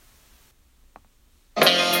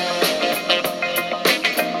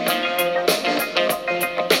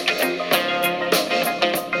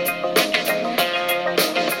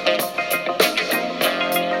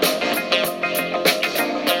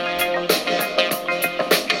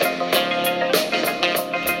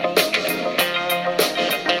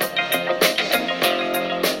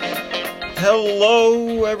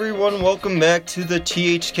Hello everyone, welcome back to the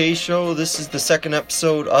THK Show. This is the second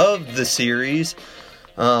episode of the series.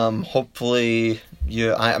 Hopefully,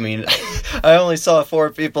 I only saw 4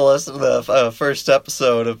 people listen to the first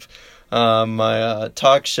episode of my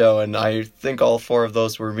talk show, and I think all 4 of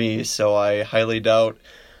those were me, so I highly doubt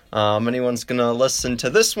anyone's gonna listen to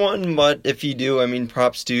this one, but if you do,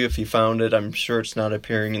 props to you if you found it. I'm sure it's not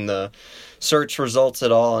appearing in the search results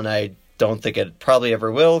at all, and I don't think it probably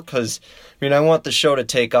ever will, because I want the show to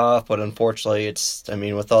take off, but unfortunately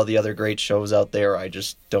with all the other great shows out there, I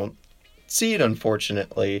just don't see it,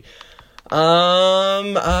 unfortunately.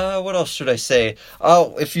 What else should I say?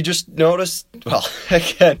 Oh, if you just noticed, well,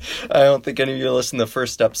 again, I don't think any of you listened to the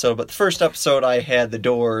first episode, but the first episode I had The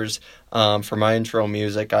Doors, for my intro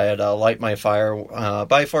music. I had Light My Fire,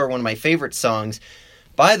 by far one of my favorite songs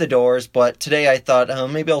by The Doors, but today I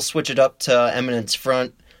thought, maybe I'll switch it up to Eminence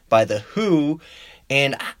Front by The Who,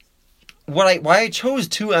 and why I chose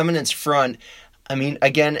to Eminence Front,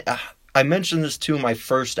 again, I mentioned this too in my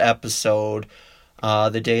first episode,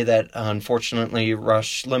 the day that unfortunately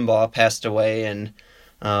Rush Limbaugh passed away and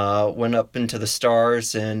went up into the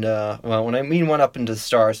stars, and when I mean went up into the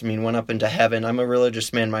stars, went up into heaven. I'm a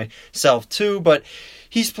religious man myself too, but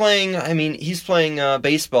he's playing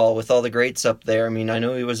baseball with all the greats up there. I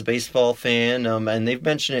know he was a baseball fan, and they've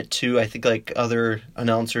mentioned it too. I think like other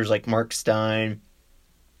announcers like Mark Stein,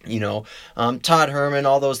 Todd Herman,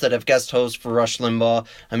 all those that have guest hosts for Rush Limbaugh.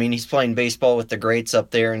 He's playing baseball with the greats up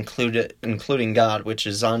there, including God, which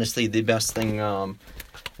is honestly the best thing.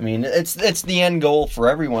 It's the end goal for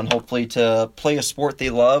everyone, hopefully, to play a sport they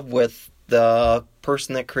love with the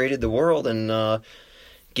person that created the world and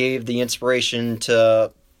gave the inspiration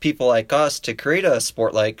to people like us to create a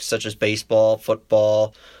sport such as baseball,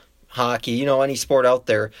 football, hockey, any sport out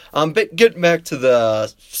there. But getting back to the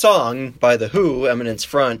song by The Who, Eminence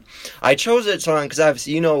Front, I chose that song because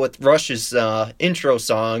obviously, with Rush's intro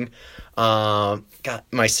song, God,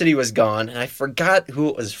 My City Was Gone, and I forgot who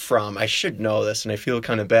it was from. I should know this, and I feel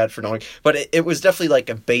kind of bad for knowing, but it was definitely like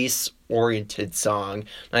a bass-oriented song,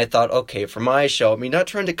 and I thought, okay, for my show, not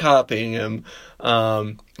trying to copy him,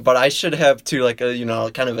 but I should have too,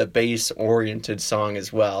 kind of a bass-oriented song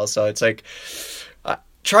as well, so it's like,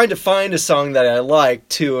 trying to find a song that I like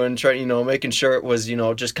too, and making sure it was,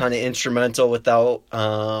 just kind of instrumental without,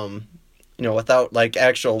 without like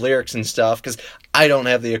actual lyrics and stuff, because I don't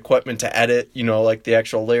have the equipment to edit, the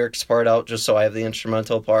actual lyrics part out, just so I have the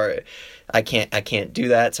instrumental part. I can't do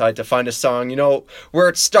that, so I had to find a song, where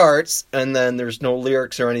it starts, and then there's no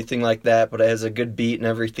lyrics or anything like that, but it has a good beat and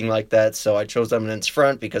everything like that, so I chose Eminence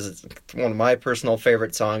Front because it's one of my personal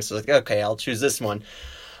favorite songs, so okay, I'll choose this one.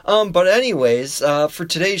 But anyways, for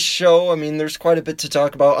today's show, there's quite a bit to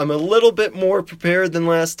talk about. I'm a little bit more prepared than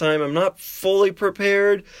last time. I'm not fully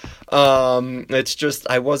prepared. It's just,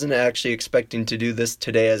 I wasn't actually expecting to do this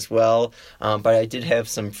today as well. But I did have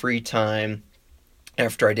some free time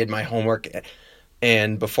after I did my homework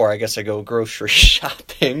and before I guess I go grocery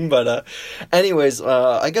shopping. But anyways,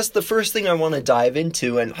 I guess the first thing I want to dive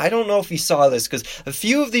into, and I don't know if you saw this, because a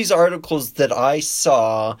few of these articles that I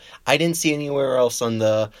saw, I didn't see anywhere else on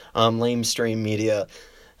the lamestream media.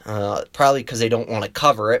 Probably because they don't want to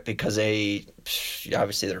cover it, because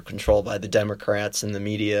obviously they're controlled by the Democrats and the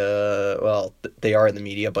media. Well, they are in the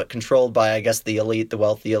media, but controlled by, I guess, the elite, the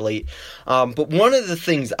wealthy elite. But one of the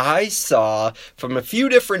things I saw from a few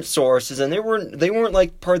different sources, and they weren't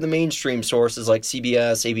like part of the mainstream sources like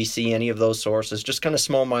CBS, ABC, any of those sources, just kind of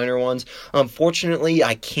small minor ones. Unfortunately,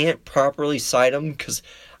 I can't properly cite them because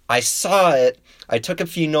I saw it. I took a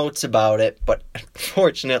few notes about it, but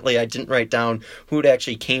unfortunately I didn't write down who it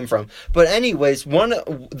actually came from. But anyways,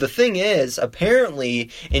 the thing is, apparently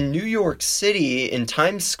in New York City, in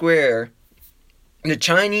Times Square, the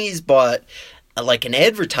Chinese bought like an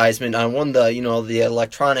advertisement on one of the, the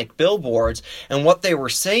electronic billboards, and what they were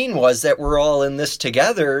saying was that we're all in this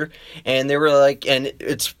together, and they were like, and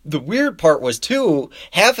it's, the weird part was too,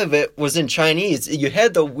 half of it was in Chinese. You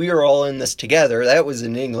had the "we're all in this together," that was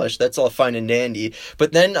in English, that's all fine and dandy,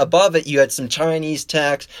 but then above it you had some Chinese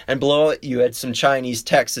text, and below it you had some Chinese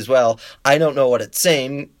text as well. I don't know what it's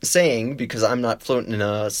saying because I'm not fluent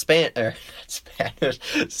in Spanish.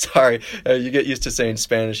 Sorry, you get used to saying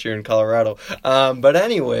Spanish here in Colorado. But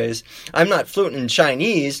anyways, I'm not fluent in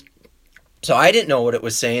Chinese, so I didn't know what it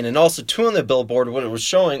was saying. And also, too, on the billboard, what it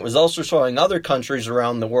was also showing other countries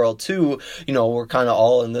around the world, too. We're kind of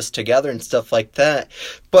all in this together and stuff like that.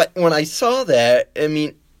 But when I saw that,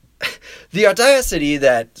 the audacity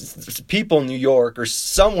that people in New York or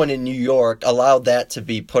someone in New York allowed that to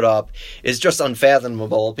be put up is just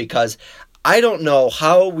unfathomable, because I don't know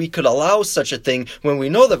how we could allow such a thing when we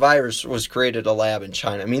know the virus was created in a lab in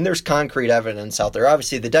China. I mean, there's concrete evidence out there.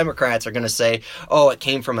 Obviously, the Democrats are going to say, oh, it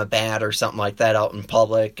came from a bat or something like that out in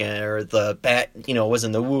public, or the bat, was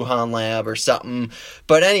in the Wuhan lab or something.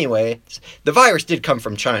 But anyway, the virus did come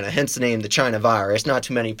from China, hence the name the China virus. Not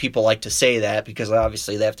too many people like to say that because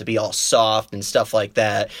obviously they have to be all soft and stuff like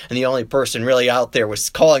that. And the only person really out there was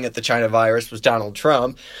calling it the China virus was Donald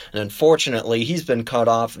Trump. And unfortunately, he's been cut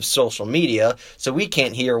off of social media. So we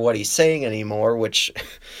can't hear what he's saying anymore, which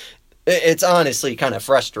it's honestly kind of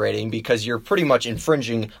frustrating because you're pretty much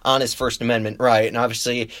infringing on his First Amendment right. And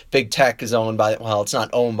obviously big tech is owned by, well, it's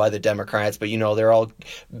not owned by the Democrats, but they're all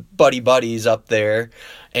buddies up there.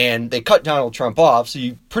 And they cut Donald Trump off, so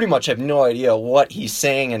you pretty much have no idea what he's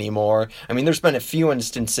saying anymore. I mean, there's been a few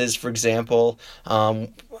instances, for example,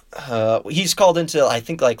 he's called into, I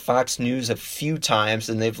think, like Fox News a few times,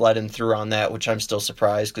 and they've let him through on that, which I'm still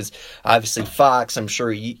surprised, because obviously Fox, I'm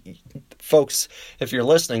sure folks, if you're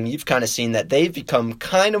listening, you've kind of seen that they've become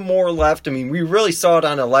kind of more left. I mean, we really saw it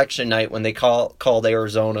on election night when they called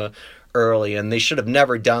Arizona early, and they should have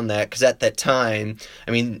never done that, because at that time,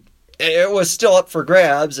 I mean, it was still up for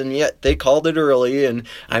grabs, and yet they called it early, and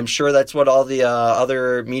I'm sure that's what all the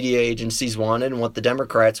other media agencies wanted and what the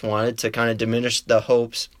Democrats wanted, to kind of diminish the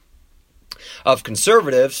hopes of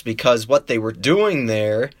conservatives, because what they were doing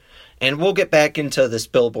there, and we'll get back into this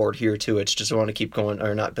billboard here too, it's just I want to keep going,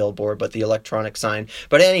 or not billboard, but the electronic sign.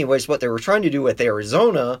 But anyways, what they were trying to do with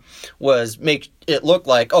Arizona was make it look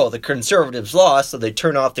like, oh, the conservatives lost, so they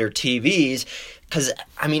turn off their TVs, because,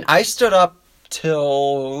 I mean, I stood up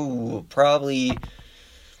till probably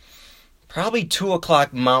 2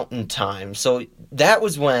 o'clock Mountain Time. So that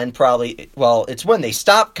was when it's when they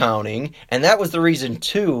stopped counting, and that was the reason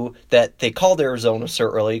too that they called Arizona so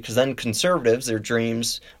early, because then conservatives, their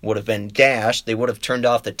dreams would have been dashed. They would have turned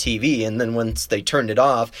off the TV, and then once they turned it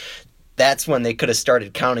off, that's when they could have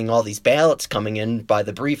started counting all these ballots coming in by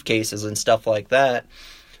the briefcases and stuff like that.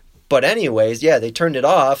 But anyways, yeah, they turned it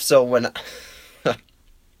off, so when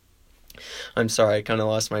I'm sorry, I kind of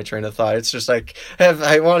lost my train of thought. It's just like,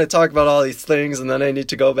 I want to talk about all these things, and then I need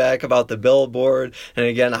to go back about the billboard. And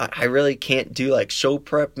again, I really can't do like show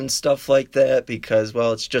prep and stuff like that because,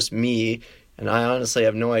 well, it's just me. And I honestly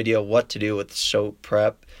have no idea what to do with show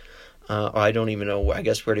prep. I don't even know, I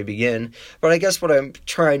guess, where to begin. But I guess what I'm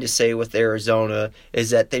trying to say with Arizona is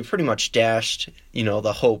that they pretty much dashed,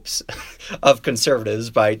 the hopes of conservatives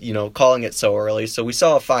by, calling it so early. So we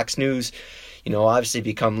saw Fox News obviously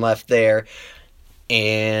become left there,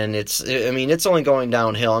 and it's only going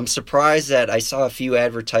downhill. I'm surprised that I saw a few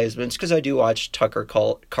advertisements, because I do watch Tucker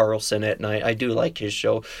Carlson at night. I do like his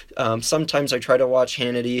show. Sometimes I try to watch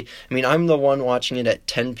Hannity. I mean, I'm the one watching it at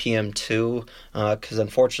 10 p.m. too, because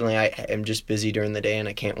unfortunately I am just busy during the day, and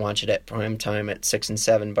I can't watch it at prime time at 6 and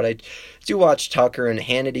 7, but I do watch Tucker and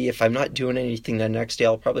Hannity. If I'm not doing anything the next day,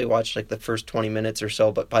 I'll probably watch like the first 20 minutes or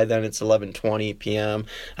so, but by then it's 11:20 p.m.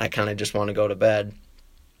 I kind of just want to go to bed.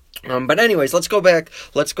 But anyways, let's go back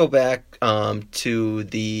to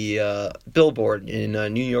the billboard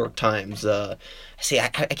in New York Times. See, I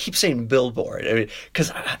keep saying billboard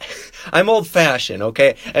because I'm old-fashioned,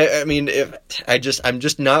 okay? I'm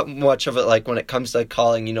just not much of it, like, when it comes to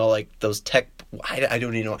calling, like, those tech, I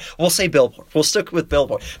don't even know. We'll say billboard. We'll stick with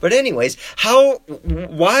billboard. But anyways,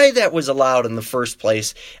 why that was allowed in the first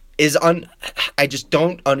place I just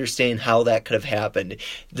don't understand how that could have happened.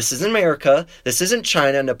 This is America. This isn't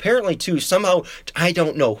China. And apparently, too, somehow, I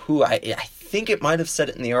don't know who. I think it might have said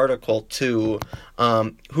it in the article, too,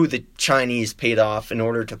 who the Chinese paid off in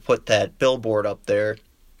order to put that billboard up there.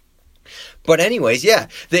 But anyways, yeah,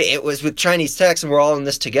 it was with Chinese techs, and we're all in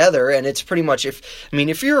this together, and it's pretty much,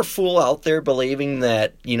 if you're a fool out there believing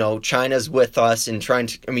that, China's with us and trying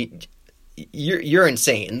to, you're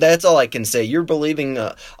insane. That's all I can say. You're believing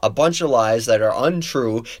a bunch of lies that are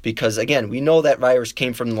untrue because, again, we know that virus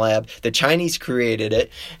came from the lab. The Chinese created it.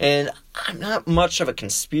 And I'm not much of a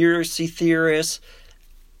conspiracy theorist.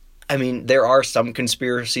 There are some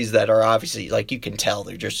conspiracies that are obviously, like, you can tell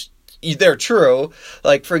they're true.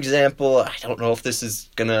 Like, for example, I don't know if this is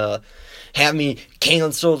going to have me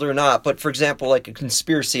canceled or not, but, for example, like a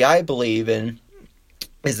conspiracy I believe in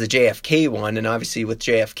is the JFK one, and obviously with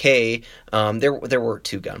JFK, there were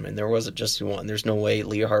two gunmen. There wasn't just one. There's no way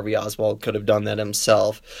Lee Harvey Oswald could have done that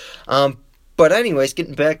himself. But anyways,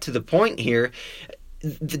 getting back to the point here,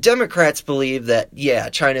 the Democrats believe that, yeah,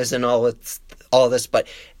 China's in all this, but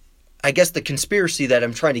I guess the conspiracy that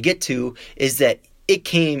I'm trying to get to is that it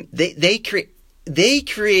came, they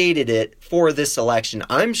created it for this election.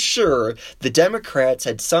 I'm sure the Democrats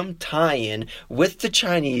had some tie-in with the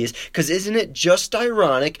Chinese, because isn't it just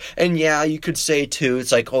ironic? And yeah, you could say too,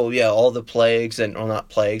 it's like, oh yeah, all the plagues, and, well, not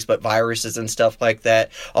plagues, but viruses and stuff like that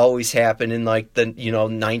always happen in like the,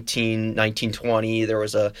 1920. There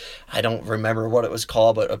was I don't remember what it was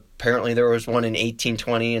called, but apparently there was one in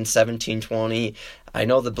 1820 and 1720. I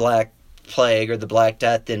know the Black Plague or the Black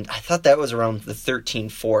Death, and I thought that was around the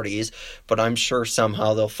 1340s, but I'm sure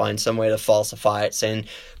somehow they'll find some way to falsify it, saying,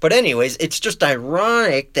 but anyways, it's just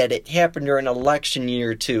ironic that it happened during an election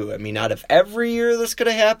year too. I mean, out of every year this could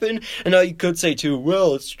have happened, and now you could say too,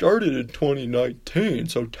 well, it started in 2019,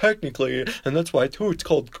 so technically, and that's why too it's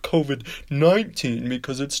called COVID-19,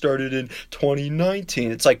 because it started in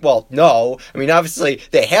 2019. It's like, well, no, I mean, obviously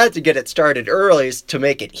they had to get it started early to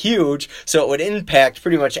make it huge, so it would impact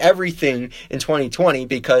pretty much everything in 2020,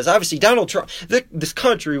 because obviously Donald Trump, this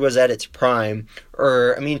country was at its prime,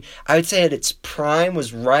 or, I mean, I would say at its prime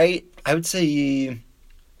was right, I would say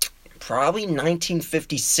probably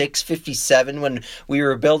 1956, 57, when we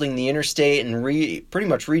were building the interstate and pretty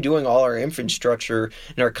much redoing all our infrastructure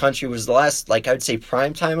in our country, was the last, like, I would say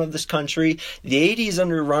prime time of this country. The 80s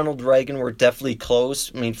under Ronald Reagan were definitely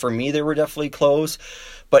close. I mean, for me, they were definitely close,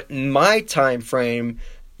 but in my time frame,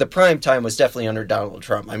 the prime time was definitely under Donald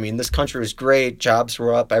Trump. I mean, this country was great, jobs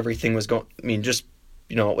were up, everything was going, I mean, just,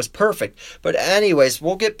 it was perfect. But anyways,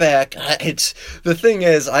 we'll get back. It's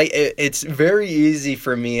very easy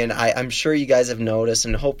for me, and I'm sure you guys have noticed,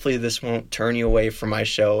 and hopefully this won't turn you away from my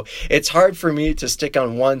show. It's hard for me to stick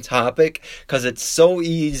on one topic, because it's so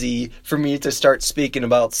easy for me to start speaking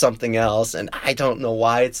about something else, and I don't know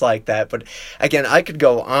why it's like that. But again, I could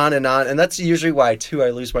go on, and that's usually why too I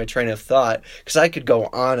lose my train of thought, because I could go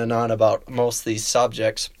on and on about most of these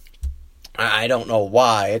subjects. I don't know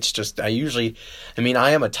why. It's just, I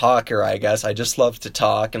am a talker, I guess. I just love to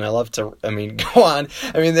talk, and I love to, go on.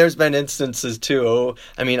 There's been instances too.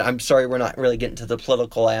 I'm sorry we're not really getting to the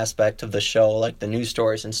political aspect of the show, like the news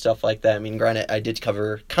stories and stuff like that. Granted, I did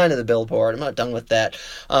cover kind of the billboard. I'm not done with that.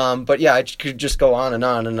 But yeah, I could just go on, and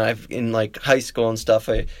in like high school and stuff,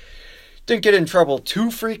 I didn't get in trouble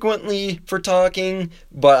too frequently for talking,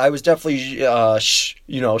 but I was definitely,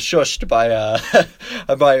 shushed by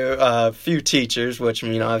by a few teachers, which,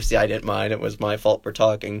 obviously I didn't mind. It was my fault for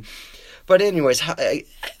talking. But anyways,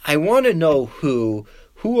 I want to know who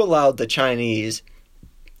allowed the Chinese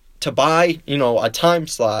to buy, a time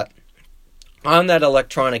slot on that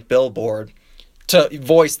electronic billboard to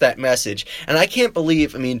voice that message. And I can't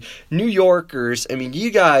believe, New Yorkers,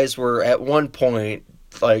 you guys were at one point,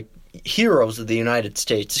 like, heroes of the United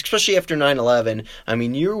States, especially after 9/11.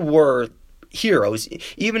 You were heroes,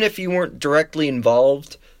 even if you weren't directly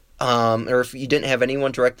involved, or if you didn't have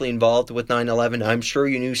anyone directly involved with 9/11. I'm sure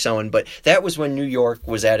you knew someone, but that was when New York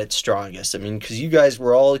was at its strongest. Because you guys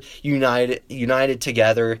were all united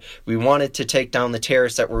together. We wanted to take down the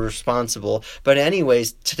terrorists that were responsible. But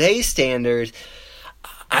anyways, today's standards,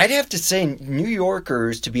 I'd have to say New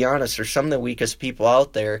Yorkers, to be honest, are some of the weakest people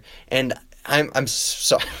out there. And I'm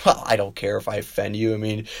sorry. Well, I don't care if I offend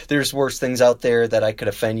you. There's worse things out there that I could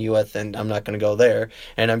offend you with, and I'm not going to go there.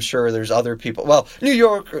 And I'm sure there's other people. Well, New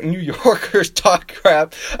Yorkers talk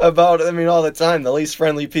crap about, all the time. The least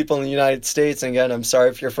friendly people in the United States. And again, I'm sorry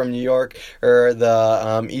if you're from New York or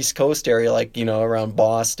the East Coast area, like, around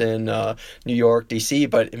Boston, New York, D.C.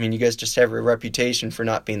 But, you guys just have a reputation for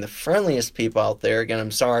not being the friendliest people out there. Again, I'm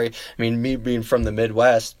sorry. Me being from the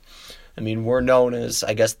Midwest, we're known as,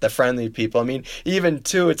 I guess, the friendly people. Even,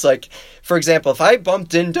 too, it's like, for example, if I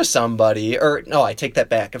bumped into somebody, or, no, I take that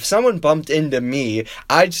back. If someone bumped into me,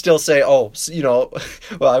 I'd still say, well,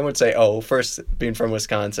 I wouldn't say, first, being from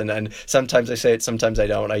Wisconsin, and sometimes I say it, sometimes I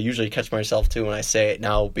don't. I usually catch myself, too, when I say it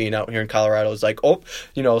now, being out here in Colorado, it's like,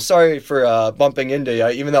 sorry for bumping into you,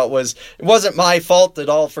 even though it wasn't my fault at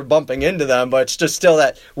all for bumping into them, but it's just still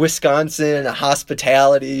that Wisconsin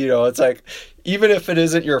hospitality, it's like, even if it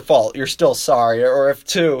isn't your fault, you're still sorry. Or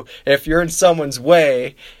if you're in someone's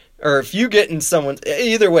way, or if you get in someone's,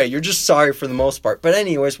 either way, you're just sorry for the most part. But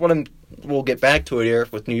anyways, we'll get back to it here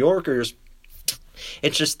with New Yorkers.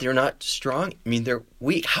 It's just, they're not strong. They're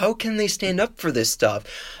weak. How can they stand up for this stuff?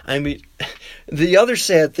 The other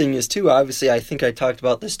sad thing is, too, obviously, I think I talked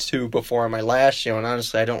about this, too, before on my last show, and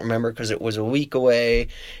honestly, I don't remember because it was a week away,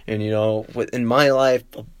 and, in my life,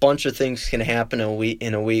 a bunch of things can happen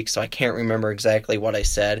in a week, so I can't remember exactly what I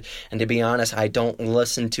said, and to be honest, I don't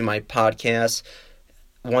listen to my podcasts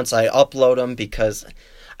once I upload them, because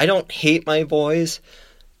I don't hate my voice,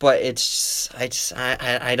 but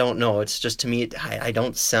I don't know. It's just, to me, I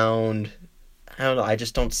don't sound, don't know, I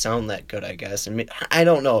just don't sound that good, I guess. I mean, I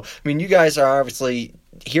don't know. I mean, you guys are obviously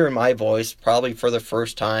hearing my voice probably for the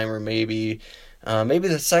first time, or maybe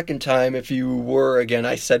the second time. If you were, again,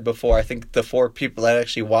 I said before, I think the 4 people that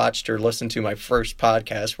actually watched or listened to my first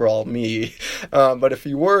podcast were all me. But if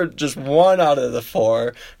you were just 1 out of the 4,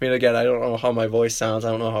 I mean, again, I don't know how my voice sounds. I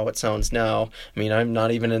don't know how it sounds now. I mean, I'm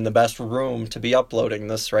not even in the best room to be uploading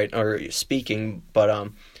this right, or speaking. But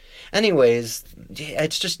anyways,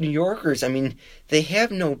 it's just New Yorkers. I mean, they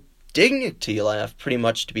have no dignity left, pretty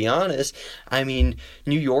much, to be honest. I mean,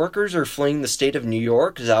 New Yorkers are fleeing the state of New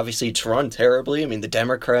York because obviously it's run terribly. I mean, the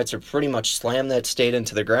Democrats are pretty much slammed that state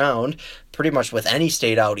into the ground, pretty much with any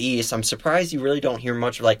state out east. I'm surprised you really don't hear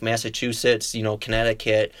much of, like, Massachusetts,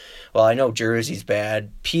 Connecticut. Well, I know Jersey's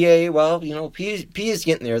bad. PA, well, PA is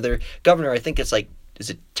getting there. Their governor, I think it's like, is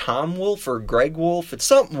it Tom Wolf or Greg Wolf? It's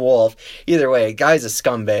something Wolf. Either way, the guy's a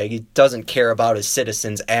scumbag. He doesn't care about his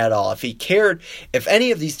citizens at all. If he cared, if any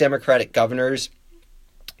of these Democratic governors,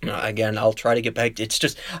 again, I'll try to get back. It's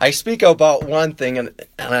just, I speak about one thing, and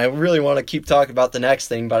I really want to keep talking about the next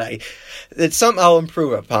thing, but it's something I'll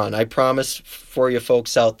improve upon. I promise for you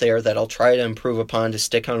folks out there that I'll try to improve upon, to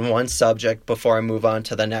stick on one subject before I move on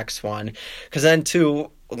to the next one. Because then, too,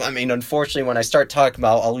 I mean, unfortunately, when I start talking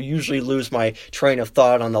about, I'll usually lose my train of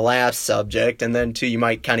thought on the last subject, and then, too, you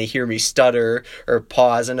might kind of hear me stutter or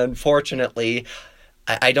pause, and unfortunately,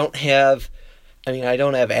 I don't have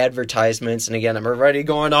advertisements, and again, I'm already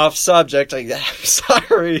going off subject. I'm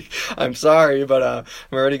sorry, but I'm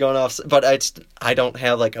already going off, but I don't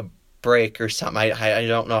have, like, a break or something. I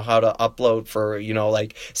don't know how to upload for,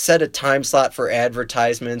 like, set a time slot for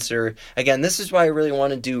advertisements, or, again, this is why I really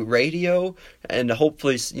want to do radio, and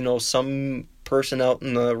hopefully, some person out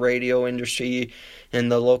in the radio industry in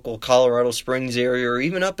the local Colorado Springs area, or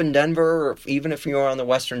even up in Denver, or even if you're on the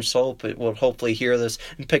Western Slope, it will hopefully hear this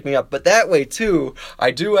and pick me up. But that way, too, I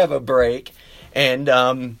do have a break, and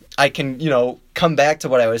I can, come back to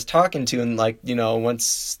what I was talking to, and, like,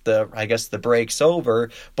 once the break's over.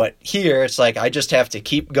 But here, it's like I just have to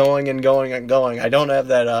keep going and going and going. I don't have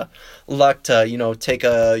that luck to, take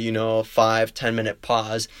a, 5-10 minute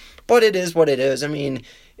pause. But it is what it is. I mean,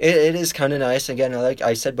 it is kind of nice. Again, like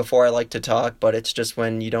I said before, I like to talk, but it's just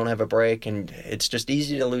when you don't have a break, and it's just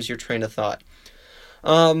easy to lose your train of thought.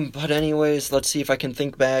 But anyways, let's see if I can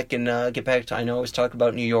think back and get back to, I know I was talking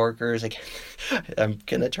about New Yorkers. I'm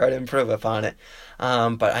going to try to improve upon it.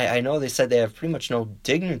 But I know they said they have pretty much no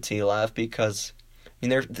dignity left because, I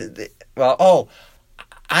mean,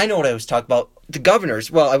 I know what I was talking about. The governors.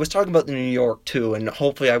 Well, I was talking about the New York too, and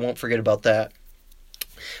hopefully I won't forget about that.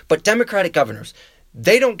 But Democratic governors,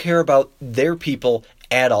 they don't care about their people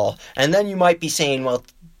at all. And then you might be saying, well,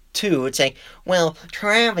 too, it's like, well,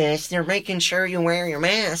 Travis, they're making sure you wear your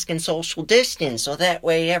mask and social distance, so that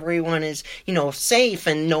way everyone is, safe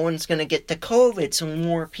and no one's going to get the COVID, so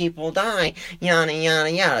more people die, yada,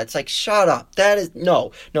 yada, yada. It's like, shut up. That is,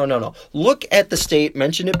 no. Look at the state,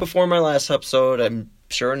 mentioned it before my last episode, I'm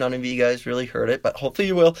sure none of you guys really heard it, but hopefully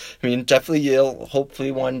you will. I mean, definitely you'll.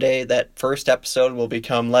 Hopefully one day that first episode will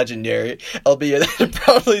become legendary, albeit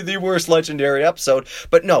probably the worst legendary episode.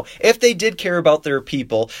 But no, if they did care about their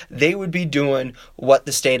people, they would be doing what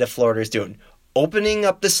the state of Florida is doing. Opening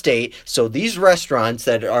up the state so these restaurants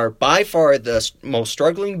that are by far the most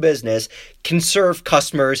struggling business can serve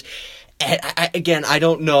customers. I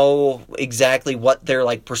don't know exactly what their,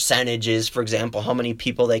 like, percentage is, for example, how many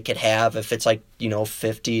people they could have, if it's like,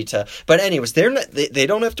 50 to, but anyways, they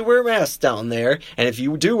don't have to wear masks down there, and if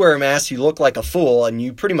you do wear a mask, you look like a fool, and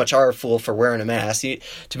you pretty much are a fool for wearing a mask.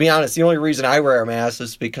 To be honest, the only reason I wear a mask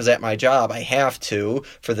is because at my job, I have to,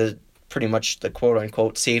 for the pretty much the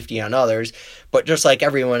quote-unquote safety on others. But just like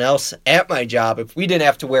everyone else at my job, if we didn't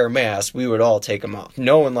have to wear masks, we would all take them off.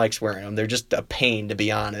 No one likes wearing them. They're just a pain, to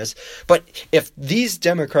be honest. But if these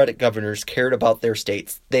Democratic governors cared about their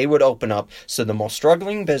states, they would open up so the most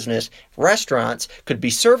struggling business, restaurants, could be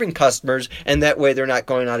serving customers, and that way they're not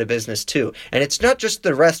going out of business too. And it's not just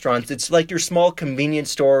the restaurants, it's like your small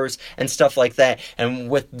convenience stores and stuff like that. And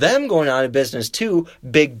with them going out of business too,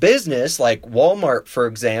 big business like Walmart, for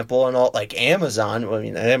example, and all, like Amazon, I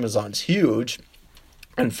mean, Amazon's huge.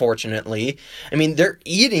 Unfortunately, I mean, they're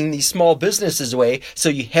eating these small businesses away, so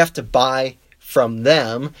you have to buy from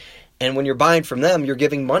them. And when you're buying from them, you're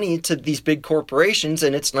giving money to these big corporations,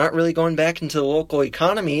 and it's not really going back into the local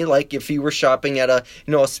economy like if you were shopping at a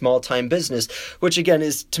small-time business, which, again,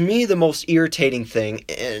 is, to me, the most irritating thing.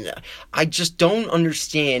 And I just don't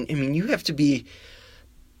understand. I mean, you have to be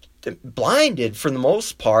blinded for the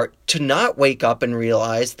most part to not wake up and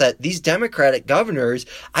realize that these Democratic governors,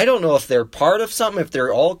 I don't know if they're part of something, if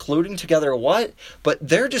they're all colluding together or what, but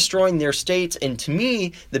they're destroying their states. And to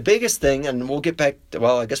me, the biggest thing, and we'll get back,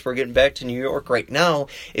 I guess we're getting back to New York right now,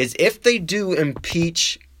 is if they do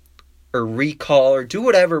impeach or recall or do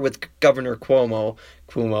whatever with Governor Cuomo,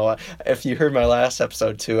 if you heard my last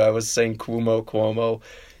episode too, I was saying Cuomo.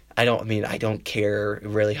 I don't care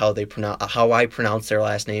really how I pronounce their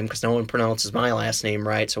last name, because no one pronounces my last name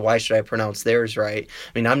right, so why should I pronounce theirs right?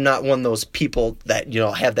 I mean, I'm not one of those people that,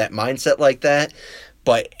 have that mindset like that,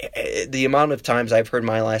 but the amount of times I've heard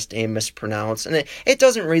my last name mispronounced, and it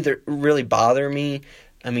doesn't really bother me.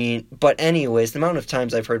 I mean, but anyways, the amount of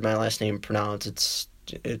times I've heard my last name pronounced,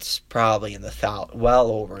 it's probably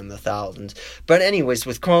well over in the thousands. But anyways,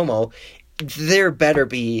 with Cuomo, there better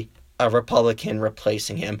be a Republican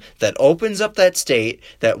replacing him that opens up that state,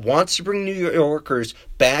 that wants to bring New Yorkers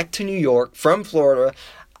back to New York from Florida.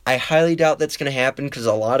 I highly doubt that's going to happen, because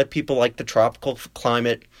a lot of people like the tropical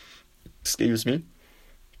climate. Excuse me.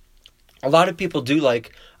 A lot of people do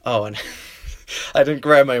like... Oh, and I didn't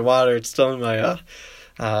grab my water. It's still in my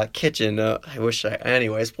kitchen.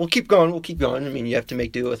 Anyways, we'll keep going. I mean, you have to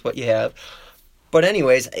make do with what you have. But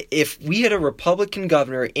anyways, if we had a Republican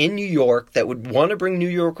governor in New York that would want to bring New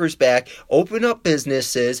Yorkers back, open up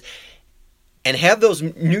businesses, and have those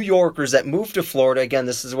New Yorkers that move to Florida, again,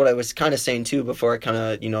 this is what I was kind of saying too before I kind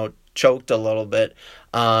of, choked a little bit.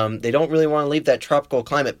 They don't really want to leave that tropical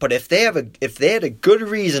climate, but if they had a good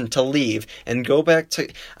reason to leave and go back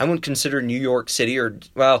to, I wouldn't consider New York City, or,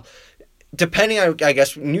 well, depending on, I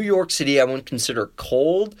guess, New York City, I wouldn't consider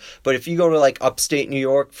cold, but if you go to, like, upstate New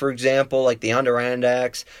York, for example, like the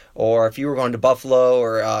Adirondacks, or if you were going to Buffalo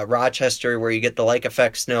or Rochester, where you get the lake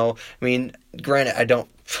effect snow, I mean, granted,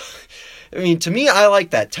 to me, I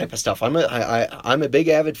like that type of stuff. I'm a big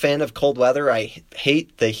avid fan of cold weather. I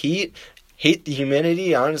hate the heat, hate the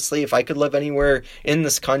humidity. Honestly, if I could live anywhere in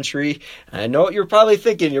this country, I know what you're probably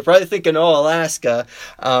thinking. You're probably thinking, oh, Alaska.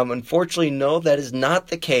 Unfortunately, no, that is not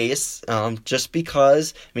the case. Just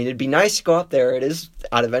because, it'd be nice to go up there. It is,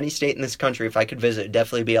 out of any state in this country, if I could visit, it'd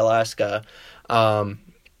definitely be Alaska. But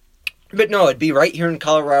no, it'd be right here in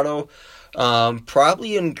Colorado.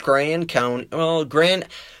 Probably in Grand County. Well,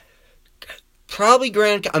 Probably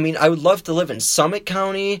Grand. I would love to live in Summit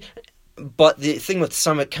County, but the thing with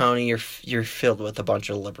Summit County, you're filled with a bunch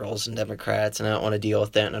of liberals and Democrats, and I don't want to deal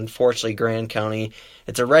with that. And unfortunately, Grand County,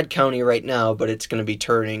 it's a red county right now, but it's going to be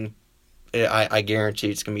turning. I guarantee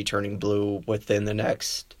it's going to be turning blue within the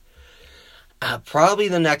next. Probably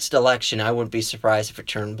the next election. I wouldn't be surprised if it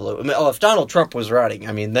turned blue. If Donald Trump was running,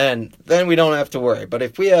 then we don't have to worry. But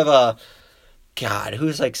if we have God,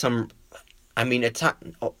 who's like some. It's not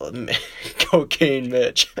Cocaine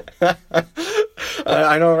Mitch.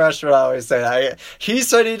 I know Rush would always say that. He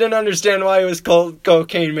said he didn't understand why it was called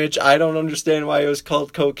Cocaine Mitch. I don't understand why it was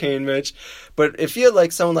called Cocaine Mitch. But if you had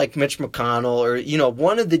like someone like Mitch McConnell, or,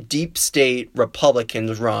 one of the deep state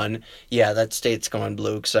Republicans run, yeah, that state's going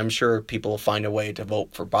blue, because I'm sure people will find a way to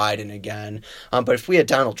vote for Biden again. But if we had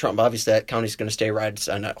Donald Trump, obviously that county's going to stay red,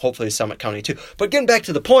 and hopefully Summit County too. But getting back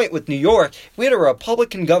to the point with New York, if we had a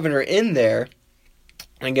Republican governor in there.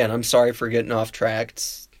 Again, I'm sorry for getting off track.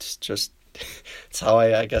 It's just, it's how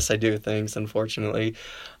I guess I do things, unfortunately.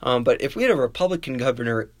 But if we had a Republican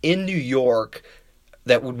governor in New York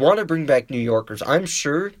that would want to bring back New Yorkers, I'm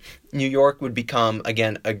sure New York would become,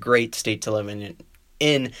 again, a great state to live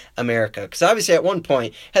in America. Because obviously at one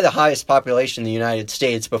point had the highest population in the United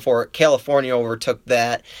States before California overtook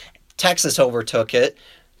that. Texas overtook it.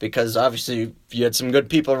 Because obviously you had some good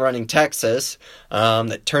people running Texas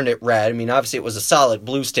that turned it red. Obviously it was a solid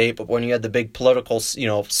blue state, but when you had the big political,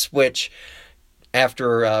 switch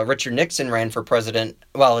after Richard Nixon ran for president,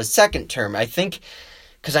 his second term, I think,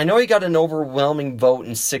 because I know he got an overwhelming vote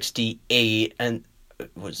in 68, and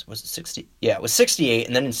was it 60? Yeah, it was 68,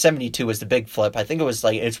 and then in 72 was the big flip. I think it was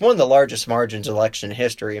it's one of the largest margins election in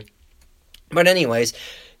history. But anyways,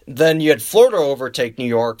 then you had Florida overtake New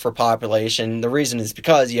York for population. The reason is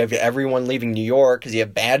because you have everyone leaving New York because you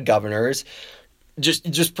have bad governors,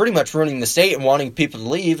 just pretty much ruining the state and wanting people to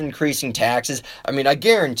leave, increasing taxes. I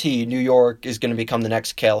guarantee New York is going to become the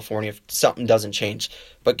next California if something doesn't change.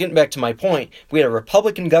 But getting back to my point, we had a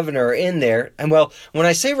Republican governor in there, and when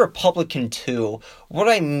I say Republican too, what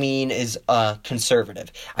I mean is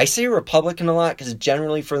conservative. I say Republican a lot because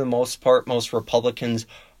generally, for the most part, most Republicans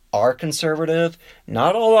are conservative.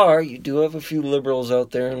 Not all are. You do have a few liberals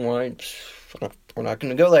out there, and we're not going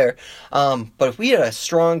to go there. But if we had a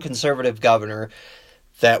strong conservative governor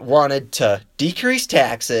that wanted to decrease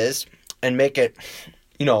taxes and make it,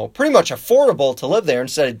 pretty much affordable to live there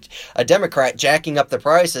instead of a Democrat jacking up the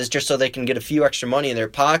prices just so they can get a few extra money in their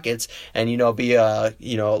pockets and,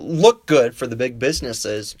 look good for the big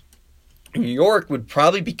businesses. New York would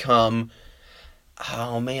probably become,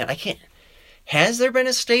 oh man, has there been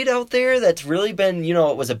a state out there that's really been,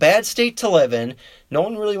 it was a bad state to live in. No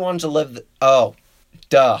one really wanted to live,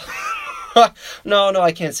 duh. No,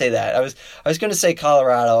 I can't say that. I was going to say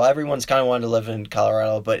Colorado. Everyone's kind of wanted to live in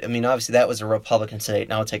Colorado, but I mean, obviously that was a Republican state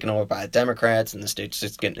now taken over by Democrats, and the state's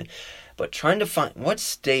just getting. But trying to find what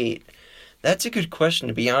state. That's a good question,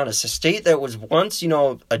 to be honest. A state that was once,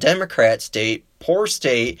 a Democrat state, poor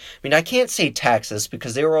state. I mean, I can't say Texas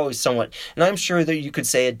because they were always somewhat. And I'm sure that you could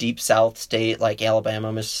say a deep South state like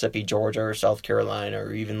Alabama, Mississippi, Georgia, or South Carolina,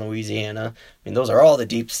 or even Louisiana. I mean, those are all the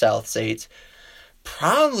deep South states.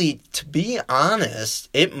 Probably, to be honest,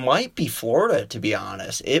 it might be Florida, to be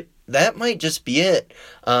honest. That might just be it.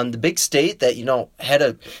 The big state that, had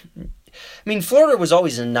a... I mean, Florida was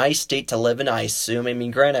always a nice state to live in, I assume. I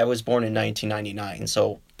mean, granted, I was born in 1999,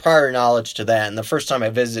 so prior knowledge to that. And the first time I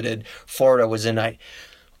visited Florida was in... it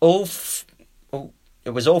was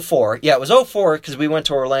 2004. Yeah, it was 2004 because we went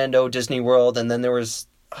to Orlando, Disney World, and then there was...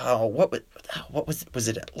 what was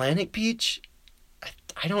it Atlantic Beach?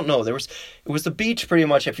 I don't know. It was the beach pretty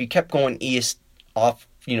much if you kept going east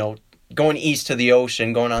going east to the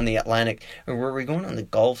ocean, going on the Atlantic. Or were we going on the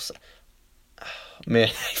Gulf? Oh, man,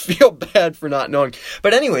 I feel bad for not knowing.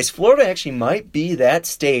 But anyways, Florida actually might be that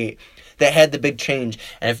state that had the big change.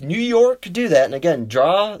 And if New York could do that, and again,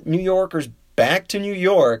 draw New Yorkers back to New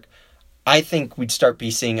York, I think we'd start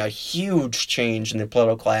seeing a huge change in the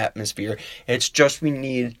political atmosphere. It's just we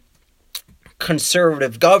need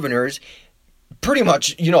conservative governors pretty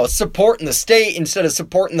much, supporting the state instead of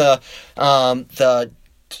supporting the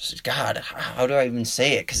God, how do I even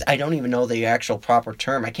say it? Because I don't even know the actual proper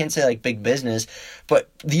term. I can't say like big business, but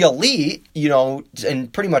the elite,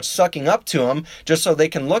 and pretty much sucking up to them just so they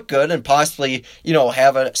can look good and possibly,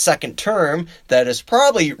 have a second term that is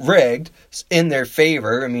probably rigged in their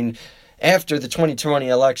favor. I mean, after the 2020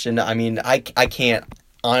 election, I mean, I can't.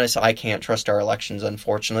 Honestly, I can't trust our elections,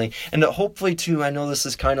 unfortunately. And hopefully, too, I know this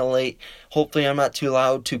is kind of late. Hopefully, I'm not too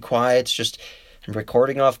loud, too quiet. It's just I'm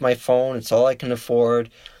recording off my phone. It's all I can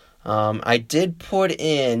afford. I did put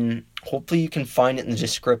in, hopefully you can find it in the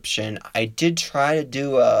description. I did try to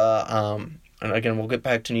do and again, we'll get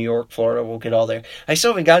back to New York, Florida. We'll get all there. I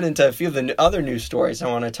still haven't gotten into a few of the other news stories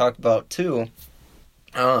I want to talk about, too.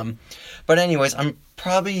 But anyways, I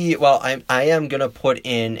am going to put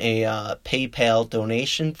in a PayPal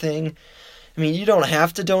donation thing. I mean, you don't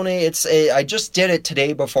have to donate. I just did it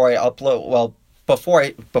today before I upload,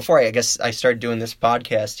 before I guess I started doing this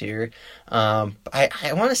podcast here. I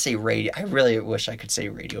want to say radio. I really wish I could say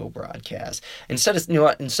radio broadcast. Instead of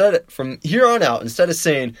from here on out, instead of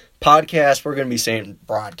saying podcast, we're going to be saying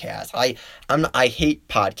broadcast. I hate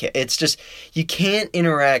podcast. It's just, you can't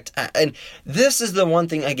interact. And this is the one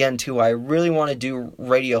thing, again, too, I really want to do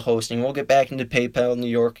radio hosting. We'll get back into PayPal New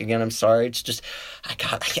York again. I'm sorry. It's just,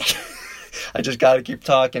 I just got to keep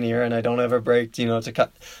talking here, and I don't have a break, to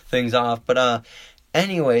cut things off. But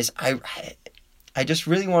anyways, I just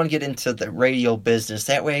really want to get into the radio business.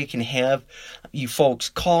 That way I can have you folks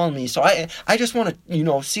call me. So I just want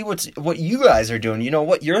to, see what you guys are doing.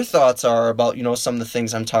 What your thoughts are about, some of the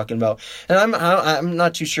things I'm talking about. And I'm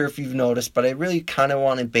not too sure if you've noticed, but I really kind of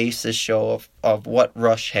want to base this show of what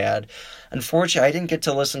Rush had. Unfortunately, I didn't get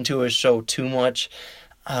to listen to his show too much.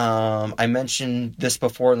 I mentioned this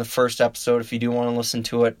before in the first episode if you do want to listen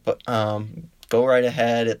to it, but go right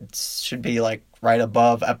ahead. It should be like right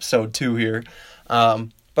above episode 2 here.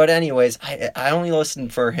 But anyways, I only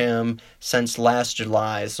listened for him since last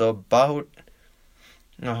July, so about,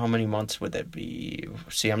 how many months would that be?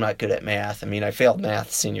 See, I'm not good at math. I mean, I failed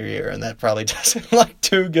math senior year, and that probably doesn't look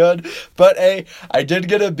too good, but hey, I did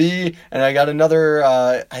get a B, and I got another,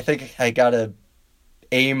 I think I got a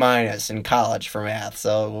A- in college for math,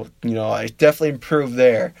 so, I definitely improved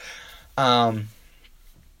there.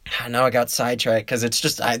 Now I got sidetracked, because it's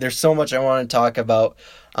just, there's so much I want to talk about.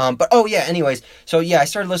 Anyways, so I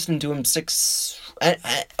started listening to him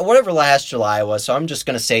whatever last July was, so I'm just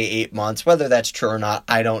going to say 8 months. Whether that's true or not,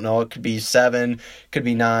 I don't know. It could be 7, could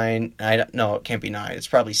be 9. No, it can't be 9. It's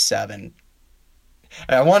probably 7.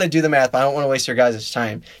 I want to do the math, but I don't want to waste your guys'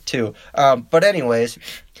 time, too. But anyways,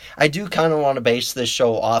 I do kind of want to base this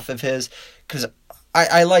show off of his, because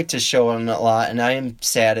I liked his show a lot, and I am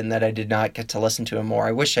saddened that I did not get to listen to him more.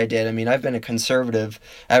 I wish I did. I mean, I've been a conservative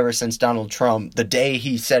ever since Donald Trump, the day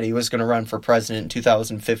he said he was going to run for president in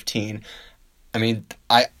 2015. I mean,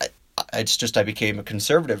 it's just I became a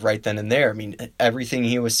conservative right then and there. I mean, everything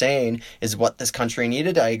he was saying is what this country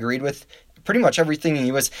needed. I agreed with pretty much everything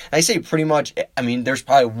he was. I say pretty much, I mean, there's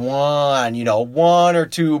probably one or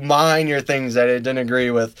two minor things that I didn't agree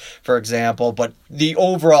with, for example, but the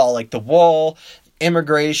overall, like the wall,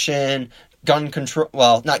 immigration, gun control,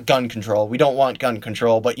 well, not gun control, we don't want gun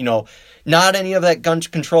control, but, not any of that gun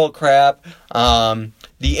control crap,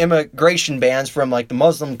 the immigration bans from, like, the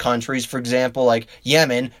Muslim countries, for example, like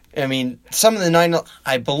Yemen. I mean,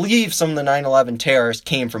 I believe some of the 9/11 terrorists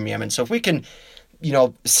came from Yemen, so if we can,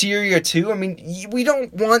 Syria too, I mean, we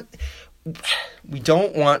don't want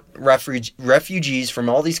refugees from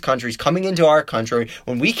all these countries coming into our country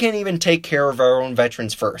when we can't even take care of our own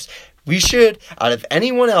veterans first. We should, out of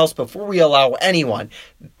anyone else, before we allow anyone,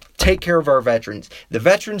 take care of our veterans. The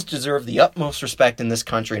veterans deserve the utmost respect in this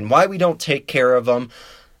country, and why we don't take care of them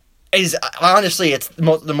is, honestly, it's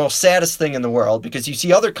the most saddest thing in the world, because you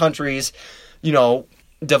see other countries,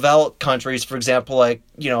 developed countries, for example, like,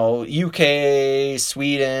 UK,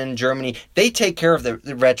 Sweden, Germany, they take care of the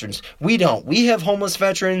veterans. We don't. We have homeless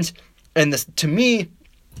veterans, and this, to me,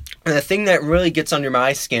 and the thing that really gets under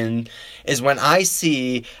my skin is when I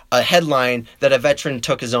see a headline that a veteran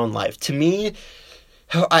took his own life. To me,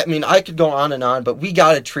 I mean, I could go on and on, but we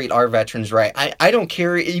got to treat our veterans right. I don't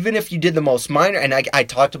care, even if you did the most minor, and I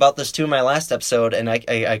talked about this too in my last episode, and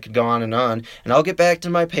I could go on, and I'll get back to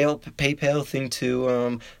my PayPal thing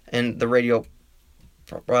too, and the radio.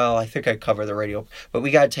 Well, I think I cover the radio, but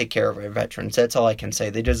we got to take care of our veterans. That's all I can say.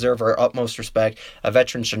 They deserve our utmost respect. A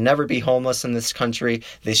veteran should never be homeless in this country.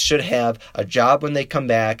 They should have a job when they come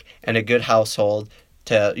back and a good household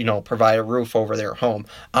to, provide a roof over their home.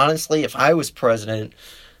 Honestly, if I was president,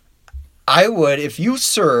 I would, if you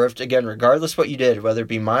served, again, regardless what you did, whether it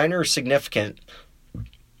be minor or significant,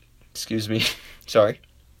 excuse me, sorry.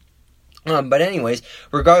 But anyways,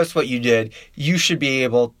 regardless what you did, you should be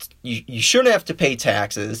able to, you shouldn't have to pay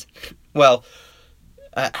taxes. Well,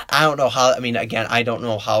 I don't know how, I mean, again, I don't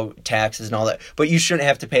know how taxes and all that, but you shouldn't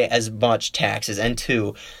have to pay as much taxes. And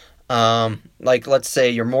two, like, let's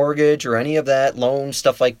say your mortgage or any of that, loan,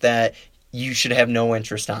 stuff like that, you should have no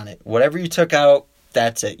interest on it. Whatever you took out,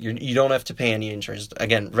 that's it. You don't have to pay any interest.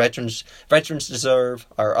 Again, veterans deserve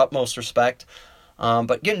our utmost respect.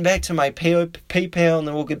 But getting back to my PayPal, and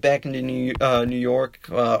then we'll get back into New York.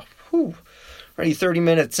 Already 30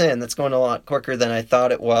 minutes in. That's going a lot quicker than I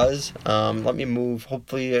thought it was. Let me move.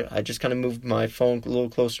 Hopefully, I just kind of moved my phone a little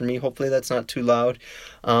closer to me. Hopefully, that's not too loud.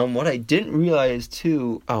 What I didn't realize,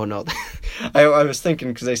 too... Oh, no. I was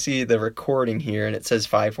thinking, because I see the recording here, and it says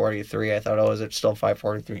 5:43. I thought, is it still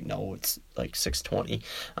 5:43? No, it's like 6:20.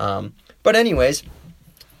 But anyways,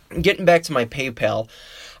 getting back to my PayPal,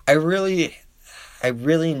 I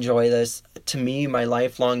really enjoy this. To me, my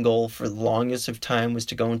lifelong goal for the longest of time was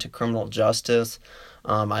to go into criminal justice.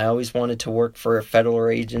 I always wanted to work for a federal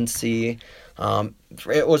agency.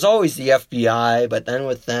 It was always the FBI, but then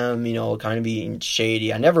with them, kind of being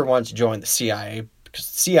shady, I never wanted to join the CIA,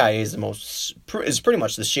 because the CIA is pretty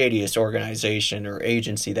much the shadiest organization or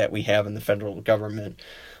agency that we have in the federal government.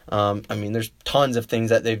 I mean, there's tons of things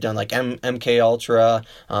that they've done, like MK Ultra,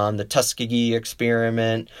 the Tuskegee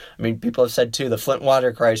experiment. I mean, people have said, too, the Flint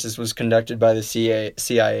water crisis was conducted by the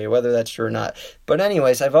CIA, whether that's true or not. But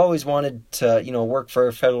anyways, I've always wanted to, work for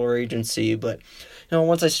a federal agency. But,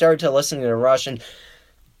 once I started to listen to Rush, and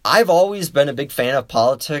I've always been a big fan of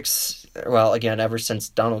politics. Well, again, ever since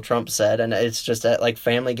Donald Trump said, and it's just at, like,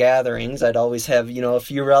 family gatherings, I'd always have, a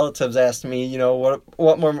few relatives ask me,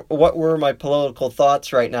 what were my political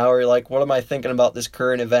thoughts right now, or, like, what am I thinking about this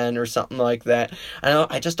current event, or something like that.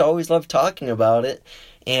 I just always loved talking about it,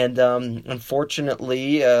 and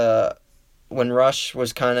unfortunately, when Rush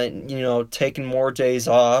was kind of, taking more days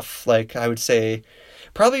off, like, I would say,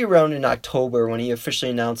 probably around in October, when he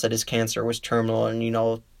officially announced that his cancer was terminal,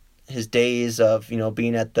 and, his days of,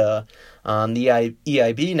 being at the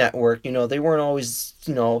EIB network, they weren't always,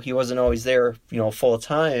 he wasn't always there, full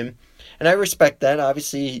time. And I respect that.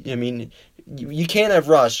 Obviously, I mean, you can't have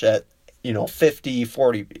Rush at, 50,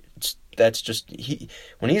 40. That's just,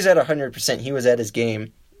 when he's at 100%, he was at his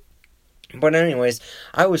game. But anyways,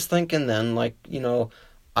 I was thinking then, like,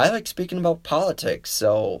 I like speaking about politics,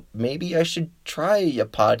 so maybe I should try a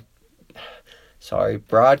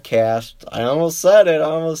broadcast. I almost said it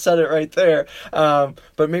right there.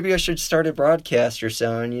 But maybe I should start a broadcast or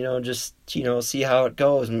so, and, just, see how it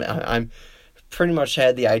goes. I'm pretty much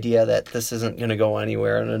had the idea that this isn't going to go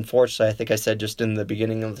anywhere. And unfortunately, I think I said just in the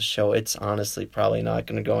beginning of the show, it's honestly probably not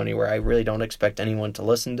going to go anywhere. I really don't expect anyone to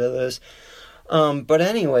listen to this. But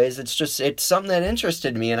anyways, it's something that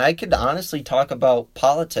interested me, and I could honestly talk about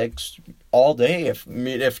politics all day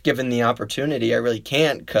if given the opportunity. I really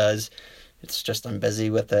can't because it's just I'm busy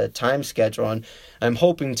with the time schedule, and I'm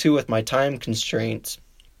hoping too with my time constraints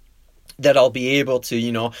that I'll be able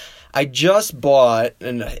to, I just bought,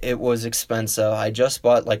 and it was expensive, I just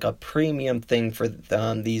bought like a premium thing for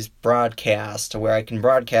these broadcasts where I can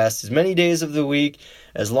broadcast as many days of the week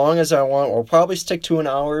as long as I want. We'll probably stick to an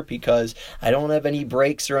hour because I don't have any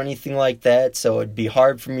breaks or anything like that, so it'd be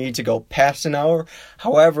hard for me to go past an hour.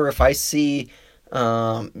 However, if I see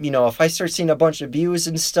if I start seeing a bunch of views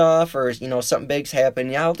and stuff, or, something big's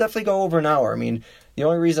happen, I'll definitely go over an hour. I mean, the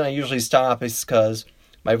only reason I usually stop is because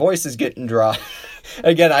my voice is getting dry.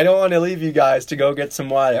 Again, I don't want to leave you guys to go get some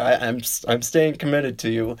water. I'm staying committed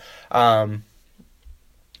to you. And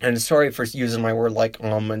sorry for using my word like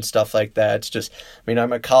and stuff like that. It's just,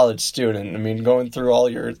 I'm a college student. Going through all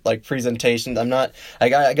your presentations,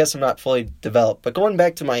 I guess I'm not fully developed. But going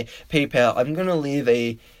back to my PayPal, I'm going to leave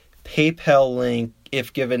a PayPal link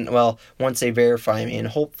if given, once they verify me, and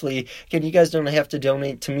hopefully, again, you guys don't have to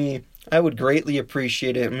donate to me. I would greatly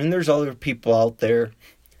appreciate it. There's other people out there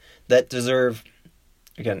that deserve,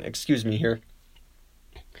 again, excuse me here,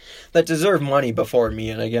 that deserve money before me.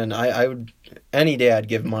 And again, I would, any day I'd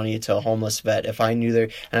give money to a homeless vet if I knew there.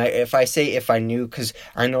 And if I knew, because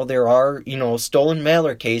I know there are, stolen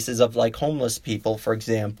mailer cases of homeless people, for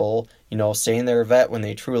example, saying they're a vet when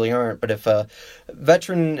they truly aren't. But if a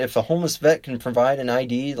homeless vet can provide an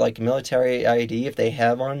ID, like a military ID, if they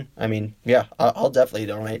have one, I'll definitely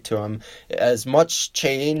donate to them. As much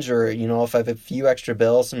change, or, if I have a few extra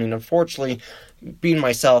bills. Unfortunately, being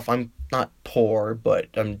myself, I'm not poor, but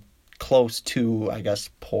I'm close to, I guess,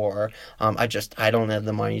 poor. I don't have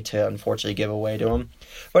the money to, unfortunately, give away to them.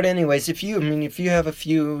 But anyways, if you have a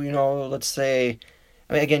few, let's say,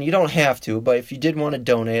 again, you don't have to, but if you did want to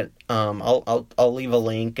donate, I'll leave a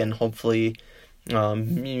link, and hopefully,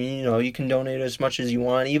 you can donate as much as you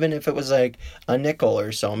want, even if it was like a nickel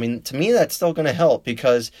or so. To me, that's still going to help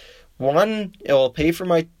because, one, it will pay for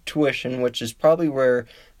my tuition, which is probably where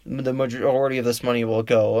the majority of this money will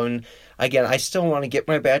go. And again, I still want to get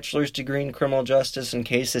my bachelor's degree in criminal justice in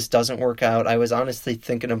case this doesn't work out. I was honestly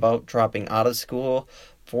thinking about dropping out of school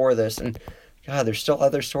for this, and God, there's still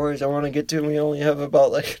other stories I want to get to. We only have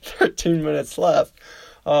about 13 minutes left.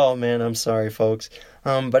 Oh man, I'm sorry, folks.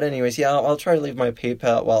 But anyways, I'll try to leave my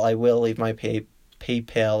PayPal. Well, I will leave my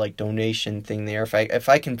PayPal donation thing there if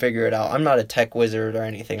I can figure it out. I'm not a tech wizard or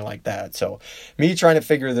anything like that, so me trying to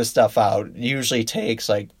figure this stuff out usually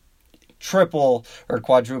takes triple or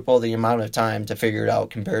quadruple the amount of time to figure it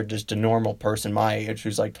out compared to just a normal person my age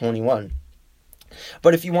who's 21.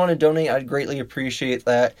 But if you want to donate, I'd greatly appreciate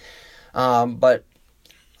that. But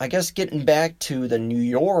I guess getting back to the New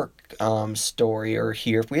York story or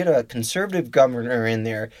here, if we had a conservative governor in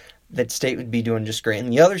there, that state would be doing just great.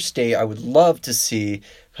 And the other state I would love to see,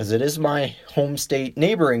 because it is my home state,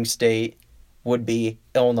 neighboring state, would be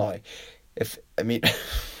Illinois.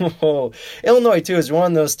 Illinois too is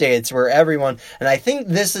one of those states where everyone, and I think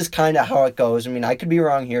this is kind of how it goes. I could be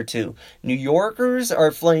wrong here too. New Yorkers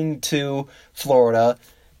are fleeing to Florida.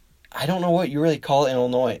 I don't know what you really call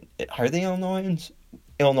Illinois. Are they Illinoisans?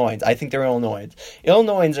 Illinoisans. I think they're Illinoisans.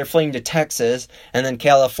 Illinoisans are fleeing to Texas, and then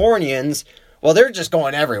Californians, well, they're just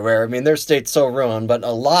going everywhere. Their state's so ruined, but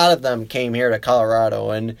a lot of them came here to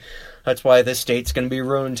Colorado, and that's why this state's going to be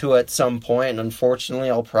ruined too at some point, and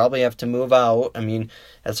unfortunately, I'll probably have to move out.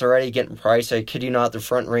 It's already getting pricey. I kid you not, the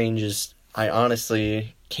Front Range I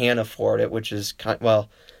honestly can't afford it, which is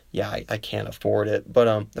I can't afford it,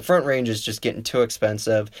 but the Front Range is just getting too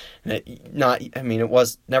expensive, and it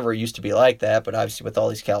was never used to be like that, but obviously with all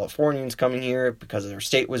these Californians coming here because their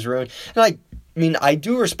state was ruined, and I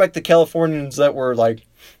do respect the Californians that were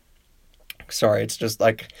sorry, it's just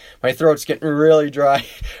my throat's getting really dry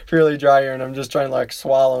here, and I'm just trying to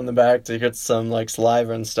swallow in the back to get some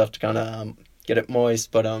saliva and stuff to kind of get it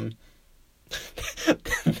moist, but I'm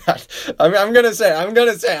gonna say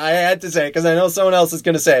I had to say it because I know someone else is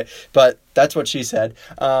gonna say it, but that's what she said.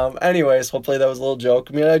 Anyways, hopefully that was a little joke.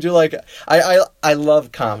 I do I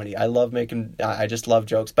love comedy. I just love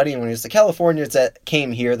jokes. But anyways, the Californians that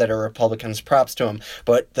came here that are Republicans, props to them.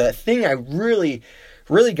 But the thing I really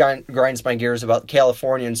grinds my gears about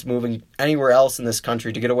Californians moving anywhere else in this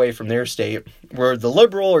country to get away from their state were the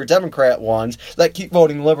liberal or Democrat ones that keep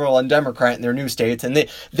voting liberal and Democrat in their new states, and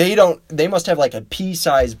they must have a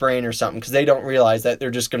pea-sized brain or something because they don't realize that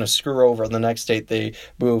they're just going to screw over the next state they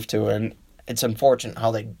move to, and it's unfortunate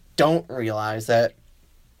how they don't realize that.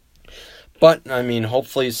 But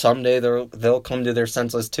hopefully someday they'll come to their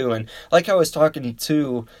senses too. And I was talking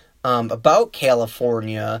to about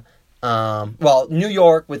California Well, New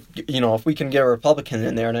York with, if we can get a Republican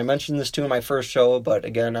in there, and I mentioned this too in my first show, but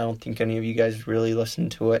again, I don't think any of you guys really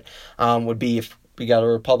listened to it, would be if we got a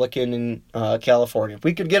Republican in California. If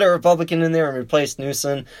we could get a Republican in there and replace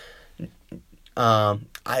Newsom, it'd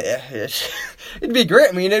be great.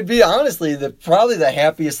 I mean, it'd be honestly probably the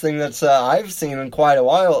happiest thing that's I've seen in quite a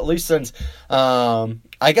while, at least since,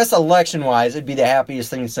 I guess election-wise, it'd be the happiest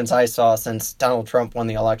thing since Donald Trump won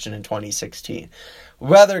the election in 2016.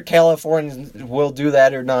 Whether Californians will do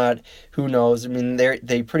that or not, who knows? I mean,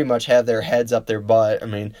 they pretty much have their heads up their butt. I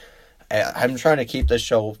mean, I'm trying to keep this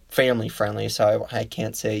show family-friendly, so I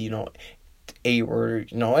can't say, a word,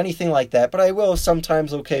 anything like that. But I will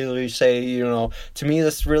sometimes occasionally say, to me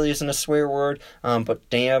this really isn't a swear word, but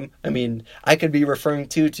damn, I mean, I could be referring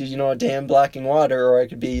to a damn blocking water, or I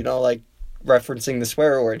could be, referencing the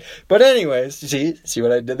swear word. But anyways, see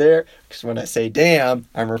what I did there? Because when I say damn,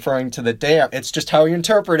 I'm referring to the damn. It's just how you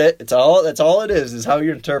interpret it. That's all it is how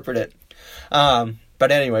you interpret it.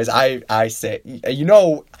 But anyways, I say,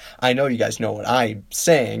 I know you guys know what I'm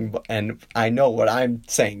saying, and I know what I'm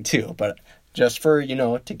saying too, but just for,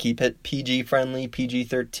 to keep it PG friendly,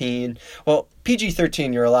 PG-13. Well,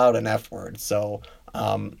 PG-13, you're allowed an F word, so,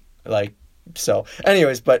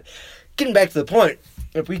 anyways, but getting back to the point,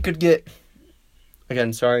 if we could get,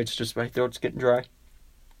 again, sorry, it's just my throat's getting dry.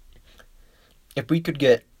 If we could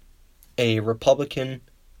get a Republican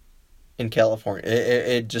in California,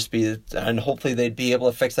 it'd just be, and hopefully they'd be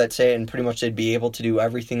able to fix that state, and pretty much they'd be able to do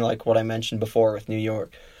everything like what I mentioned before with New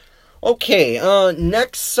York. Okay,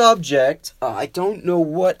 next subject. I don't know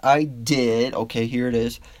what I did. Okay, here it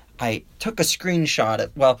is. I took a screenshot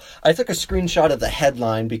of the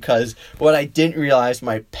headline, because what I didn't realize,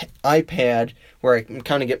 my iPad, where I can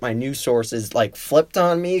kind of get my news sources, flipped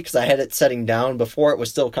on me, because I had it setting down. Before it was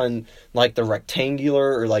still kind of like the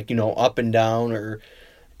rectangular, or up and down,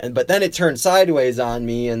 but then it turned sideways on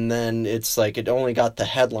me, and then it's it only got the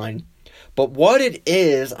headline. But what it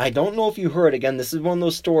is, I don't know if you heard, again, this is one of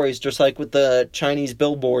those stories, just like with the Chinese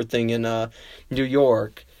billboard thing in New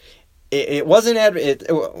York. It wasn't,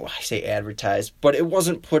 I say advertised, but it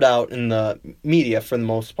wasn't put out in the media for the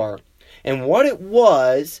most part. And what it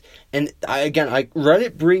was, and I read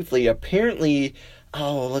it briefly, apparently,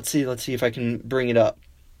 let's see if I can bring it up.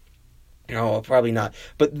 No, probably not.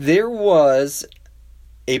 But there was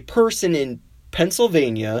a person in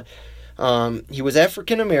Pennsylvania, he was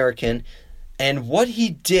African American, and what he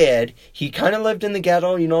did, he kind of lived in the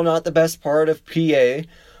ghetto, not the best part of PA.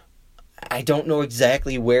 I don't know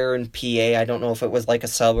exactly where in PA. I don't know if it was a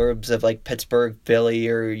suburbs of Pittsburgh, Philly,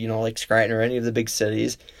 or Scranton, or any of the big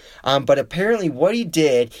cities. But apparently what he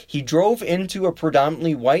did, he drove into a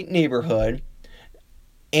predominantly white neighborhood,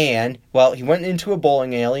 and, he went into a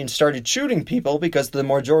bowling alley and started shooting people because the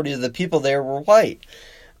majority of the people there were white.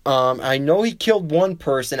 I know he killed one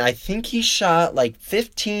person. I think he shot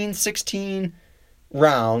 15, 16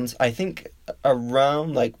 rounds. I think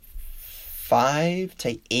around 5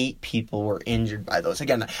 to 8 people were injured by those.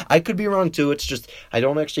 Again, I could be wrong too. It's just I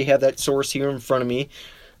don't actually have that source here in front of me.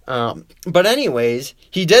 But anyways,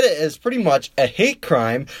 he did it as pretty much a hate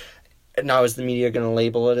crime. Now, is the media going to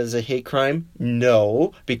label it as a hate crime?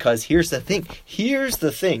 No, because here's the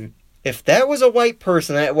thing. If that was a white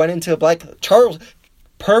person that went into a black...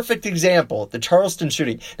 Perfect example, the Charleston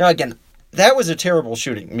shooting. Now, again, that was a terrible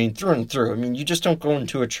shooting. I mean, through and through. I mean, you just don't go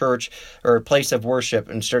into a church or a place of worship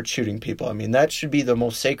and start shooting people. I mean, that should be the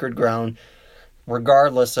most sacred ground,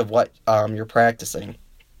 regardless of what you're practicing.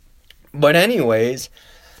 But anyways,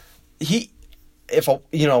 when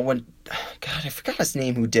God, I forgot his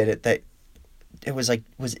name who did it. That it was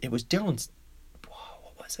Dylan's.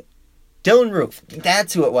 What was it? Dylan Roof.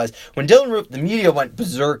 That's who it was. When Dylan Roof, the media went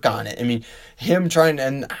berserk on it. I mean, him trying to,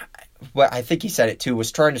 and I think he said it too,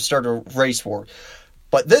 was trying to start a race war.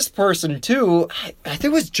 But this person too, I think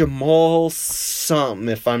it was Jamal something,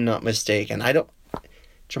 if I'm not mistaken.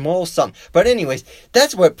 Jamal something. But anyways,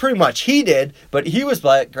 that's what pretty much he did. But he was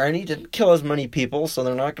black, granted, he didn't kill as many people, so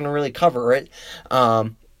they're not going to really cover it.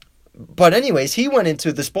 But anyways, he went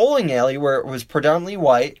into this bowling alley where it was predominantly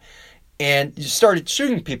white and started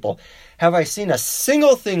shooting people. Have I seen a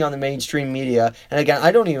single thing on the mainstream media? And again,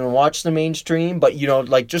 I don't even watch the mainstream, but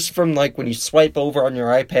just from when you swipe over on your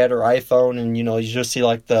iPad or iPhone and you just see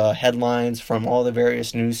the headlines from all the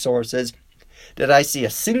various news sources. Did I see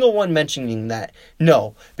a single one mentioning that?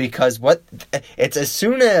 No, because it's as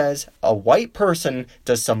soon as a white person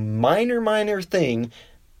does some minor thing.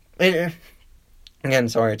 Again,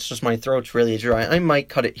 sorry, it's just my throat's really dry. I might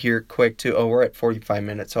cut it here quick too. Oh, we're at 45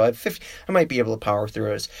 minutes, so I might be able to power through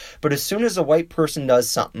this. But as soon as a white person does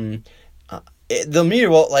something the media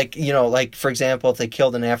will, like, like, for example, if they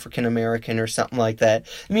killed an African American or something like that,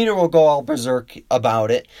 the media will go all berserk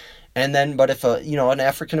about it. And then, but if an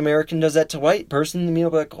African American does that to a white person, the media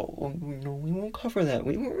will be like, oh, well, we won't cover that.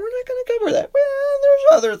 We're not going to cover that.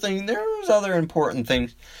 Well, there's other important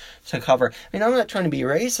things to cover. I mean, I'm not trying to be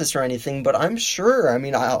racist or anything, but I'm sure,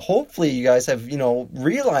 hopefully you guys have,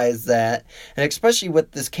 realized that, and especially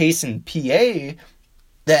with this case in PA,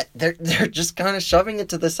 that they're just kind of shoving it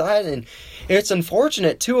to the side, and it's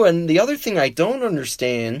unfortunate too. And the other thing I don't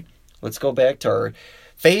understand, let's go back to our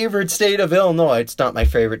favorite state of Illinois. It's not my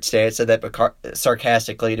favorite state. I said that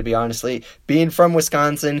sarcastically, to be honestly. Being from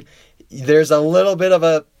Wisconsin, there's a little bit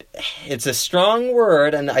of it's a strong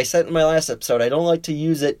word, and I said in my last episode, I don't like to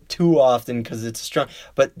use it too often because it's strong,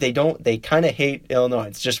 but they kind of hate Illinois.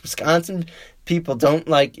 It's just Wisconsin people don't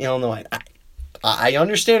like Illinois. I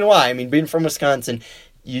understand why. I mean, being from Wisconsin,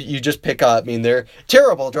 you just pick up. I mean, they're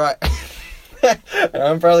terrible drive.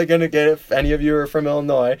 I'm probably going to get it if any of you are from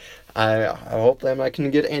Illinois. I hope I'm not going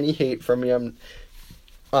to get any hate from you.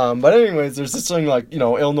 But anyways, there's this thing like,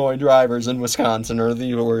 Illinois drivers in Wisconsin are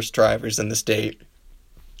the worst drivers in the state.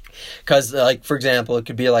 Because, like, for example, it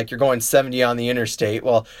could be like you're going 70 on the interstate.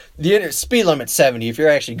 Well, the speed limit's 70. If you're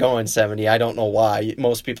actually going 70, I don't know why.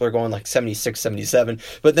 Most people are going like 76, 77.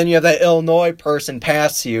 But then you have that Illinois person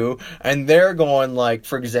pass you, and they're going like,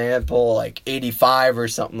 for example, like 85 or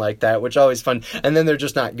something like that, which is always fun. And then they're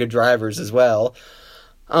just not good drivers as well.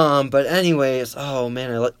 But anyways, oh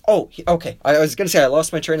man, okay. I was going to say I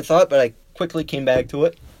lost my train of thought, but I quickly came back to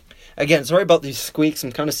it. Again, sorry about these squeaks.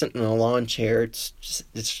 I'm kind of sitting in a lawn chair. It's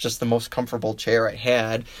just the most comfortable chair I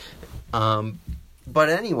had. But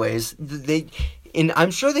anyways,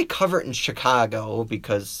 I'm sure they cover it in Chicago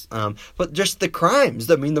because, but just the crimes.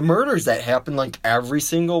 I mean, the murders that happen like every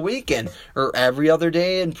single weekend or every other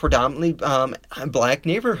day in predominantly black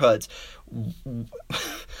neighborhoods.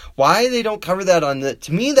 Why they don't cover that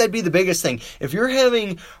to me, that'd be the biggest thing. If you're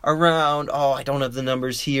having around, I don't have the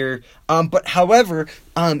numbers here, but however,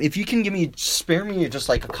 if you can spare me just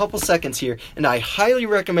like a couple seconds here, and I highly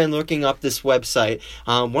recommend looking up this website.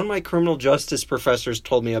 One of my criminal justice professors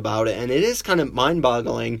told me about it, and it is kind of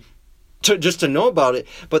mind-boggling just to know about it,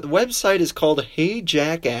 but the website is called Hey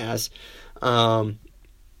Jackass. Sorry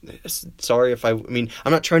if I'm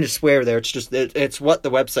not trying to swear there, it's just, it's what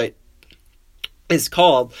the website is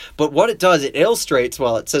called, but what it does, it illustrates,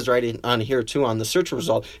 it says right on here too on the search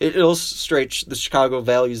result, it illustrates the Chicago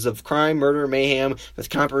values of crime, murder, mayhem with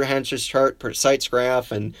comprehensive chart, precise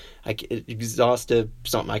graph, and exhaustive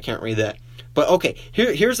something. I can't read that. But okay,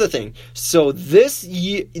 here's the thing. So this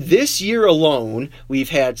year alone, we've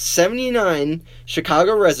had 79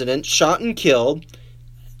 Chicago residents shot and killed.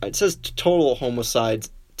 It says total homicides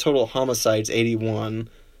 81.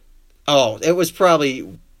 Oh, it was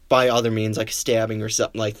probably by other means, like stabbing or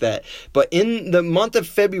something like that. But in the month of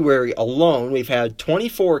February alone, we've had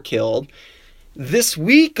 24 killed. This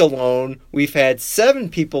week alone, we've had 7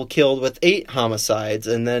 people killed with 8 homicides.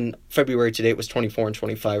 And then February to date was 24 and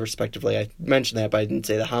 25, respectively. I mentioned that, but I didn't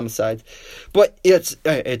say the homicides. But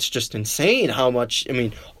it's just insane how much,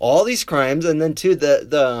 all these crimes. And then, too,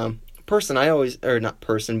 the person I always, or not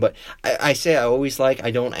person, but I say I always like,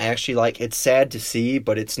 I don't actually like, it's sad to see,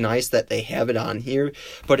 but it's nice that they have it on here.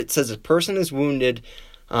 But it says a person is wounded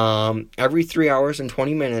every 3 hours and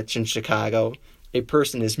 20 minutes in Chicago. A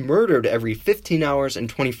person is murdered every 15 hours and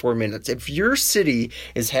 24 minutes. If your city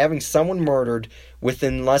is having someone murdered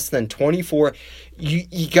within less than 24,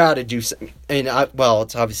 you got to do something. And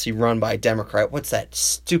it's obviously run by a Democrat. What's that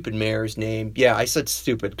stupid mayor's name? Yeah, I said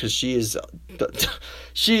stupid because she is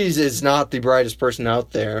not the brightest person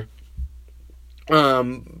out there.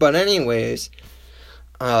 But anyways,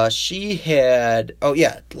 she had,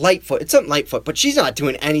 Lightfoot. It's something Lightfoot, but she's not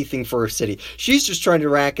doing anything for her city. She's just trying to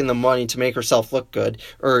rack in the money to make herself look good,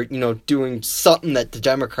 or, doing something that the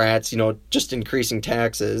Democrats, just increasing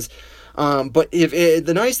taxes. But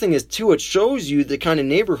the nice thing is, too, it shows you the kind of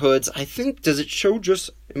neighborhoods. I think, does it show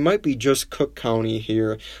it might be just Cook County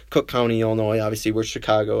here. Cook County, Illinois, obviously, where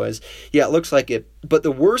Chicago is. Yeah, it looks like it. But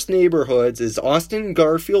the worst neighborhoods is Austin,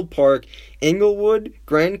 Garfield Park, Englewood,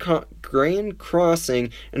 Grand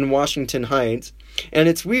Crossing, and Washington Heights. And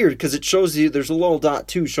it's weird because it shows you, there's a little dot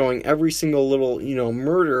too showing every single little,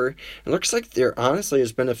 murder. It looks like there honestly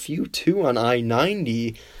has been a few too on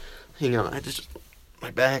I-90. Hang on,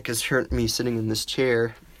 my back is hurting me sitting in this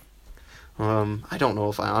chair. I don't know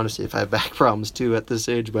if I have back problems too at this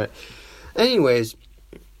age, but anyways,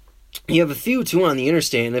 you have a few too on the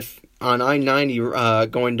interstate, and if on I-90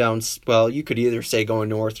 going down, you could either say going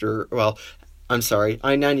north or,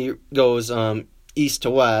 I-90 goes east to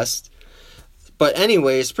west, But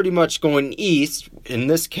anyways, pretty much going east, in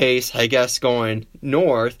this case, I guess going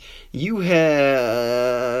north, you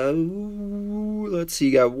have, let's see,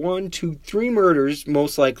 you got 1, 2, 3 murders,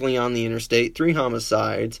 most likely on the interstate, 3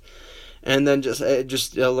 homicides. And then it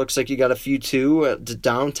just looks like you got a few too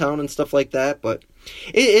downtown and stuff like that. But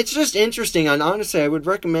it's just interesting. And honestly, I would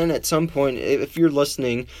recommend at some point, if you're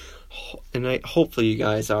listening, and hopefully you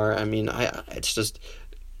guys are. I mean, it's just,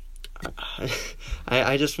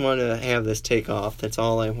 I just want to have this take off. That's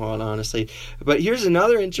all I want, honestly. But here's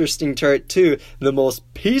another interesting chart too: the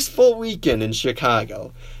most peaceful weekend in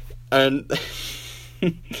Chicago, and.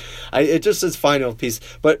 It just says final peace.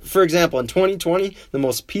 But, for example, in 2020, the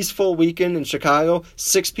most peaceful weekend in Chicago,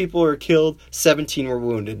 6 people were killed, 17 were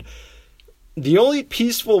wounded. The only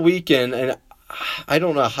peaceful weekend, and I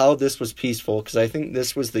don't know how this was peaceful, because I think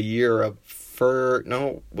this was the year of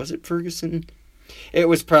was it Ferguson? It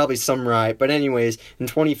was probably some riot. But anyways, in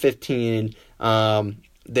 2015,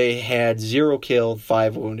 they had 0 killed,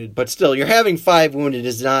 5 wounded. But still, you're having 5 wounded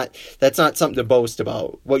that's not something to boast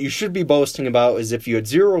about. What you should be boasting about is if you had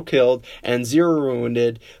 0 killed and 0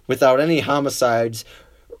 wounded without any homicides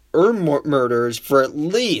or murders for at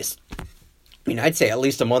least, I'd say at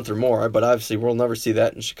least a month or more, but obviously we'll never see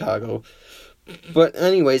that in Chicago. But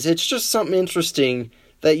anyways, it's just something interesting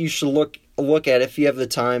that you should look at if you have the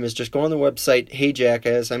time, is just go on the website, Hey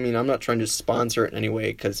Jackass. I'm not trying to sponsor it in any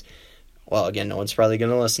way, because, well, again, no one's probably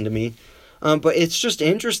going to listen to me. But it's just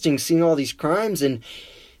interesting seeing all these crimes. And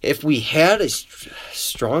if we had a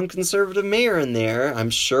strong conservative mayor in there, I'm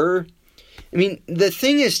sure. The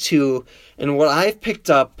thing is, too, and what I've picked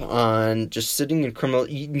up on just sitting in criminal,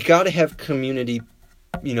 you got to have community,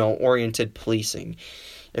 oriented policing.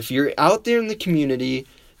 If you're out there in the community,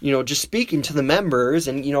 just speaking to the members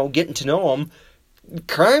and, getting to know them,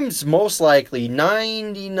 crime's most likely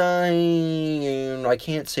 99, I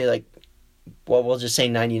can't say we'll just say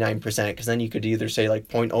 99%, because then you could either say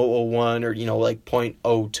 0.001 or,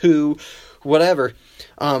 0.02, whatever.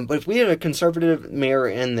 But if we had a conservative mayor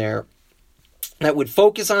in there that would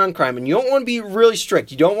focus on crime, and you don't want to be really strict.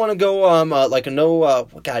 You don't want to go a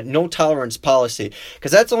no tolerance policy,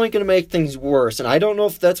 because that's only going to make things worse. And I don't know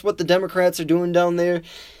if that's what the Democrats are doing down there.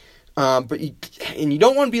 But you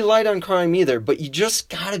don't want to be light on crime either, but you just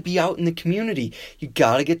got to be out in the community. You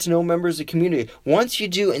got to get to know members of the community. Once you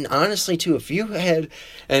do, and honestly too, if you had,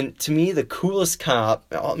 and to me the coolest cop,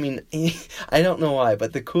 I don't know why,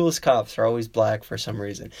 but the coolest cops are always black for some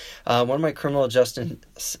reason. One of my criminal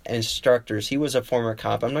justice instructors, he was a former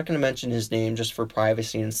cop. I'm not going to mention his name just for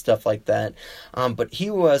privacy and stuff like that. But he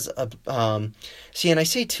was and I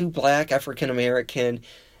say too, black, African American.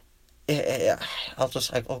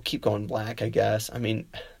 I'll keep going black, I guess. I'm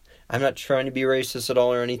not trying to be racist at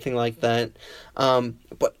all or anything like that.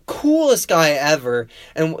 But coolest guy ever.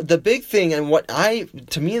 And the big thing, and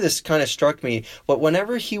to me this kind of struck me, but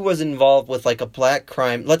whenever he was involved with a black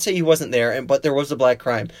crime, let's say he wasn't there, but there was a black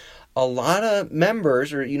crime, a lot of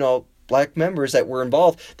members or, black members that were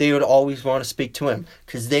involved, they would always want to speak to him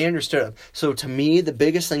because they understood him. So to me, the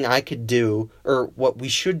biggest thing I could do, or what we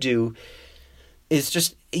should do, is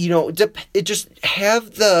just, just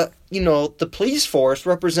have the police force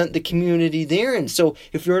represent the community they're in. So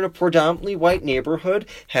if you're in a predominantly white neighborhood,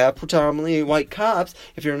 have predominantly white cops.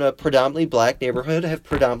 If you're in a predominantly black neighborhood, have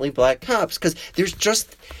predominantly black cops. Because there's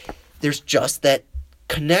just that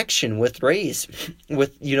connection with race,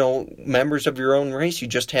 with, members of your own race. You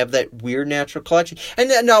just have that weird natural connection.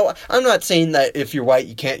 And now, I'm not saying that if you're white,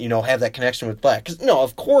 you can't, have that connection with black. Because, no,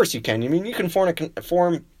 of course you can. You can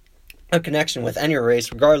form a connection with any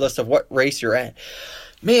race, regardless of what race you're at.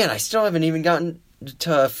 Man, I still haven't even gotten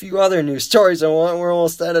to a few other news stories. We're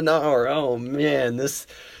almost at an hour. Oh man, this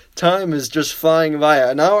time is just flying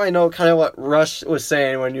by. Now I know kind of what Rush was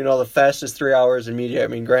saying when, the fastest 3 hours in media.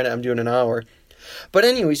 Granted, I'm doing an hour. But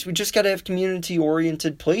anyways, we just got to have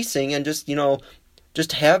community-oriented policing and just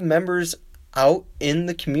have members out in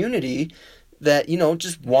the community that,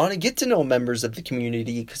 just want to get to know members of the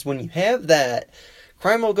community. Because when you have that,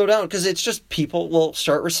 crime will go down, because it's just people will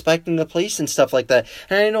start respecting the police and stuff like that.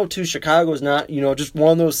 And I know, too, Chicago's not, just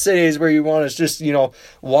one of those cities where you want to just,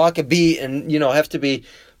 walk a beat and, have to be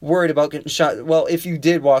worried about getting shot. Well, if you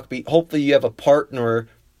did walk a beat, hopefully you have a partner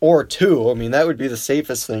or two. That would be the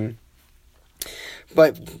safest thing.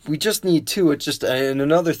 But we just need to, and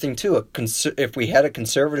another thing, too, if we had a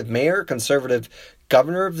conservative mayor, conservative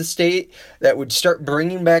governor of the state that would start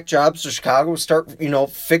bringing back jobs to Chicago, start,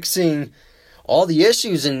 fixing all the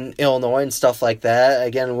issues in Illinois and stuff like that.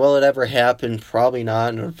 Again, will it ever happen? Probably not.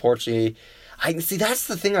 And unfortunately, that's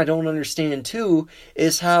the thing I don't understand too,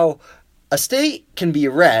 is how a state can be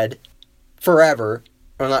red forever,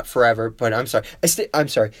 or not forever, but I'm sorry.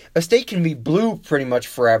 A state can be blue pretty much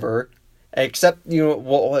forever, except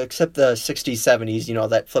except the 60s, 70s,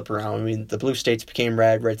 that flip around. I mean, the blue states became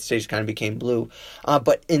red states kind of became blue.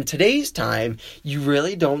 But in today's time, you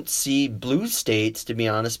really don't see blue states, to be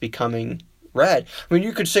honest, becoming red. I mean,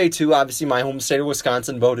 you could say too, obviously my home state of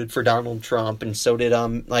Wisconsin voted for Donald Trump, and so did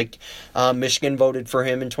Michigan voted for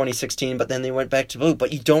him in 2016, but then they went back to blue.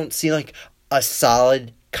 But you don't see like a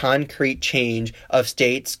solid concrete change of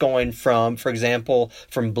states going from, for example,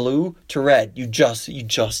 from blue to red. You just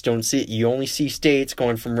don't see it. You only see states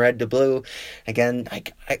going from red to blue. Again,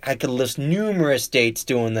 I could list numerous states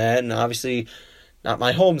doing that, and obviously not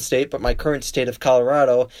my home state, but my current state of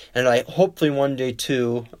Colorado, and I hopefully one day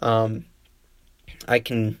too,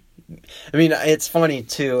 it's funny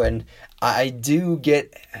too, and I do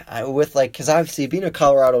get because obviously being a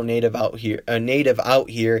Colorado native out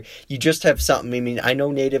here, you just have something. I mean, I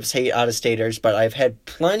know natives hate out-of-staters, but I've had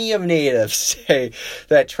plenty of natives say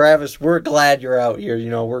that, Travis, we're glad you're out here.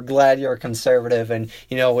 We're glad you're conservative, and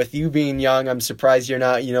with you being young, I'm surprised you're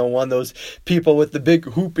not, one of those people with the big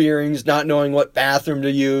hoop earrings, not knowing what bathroom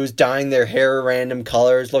to use, dyeing their hair random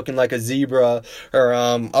colors, looking like a zebra or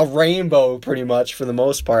a rainbow, pretty much for the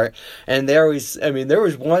most part. And there was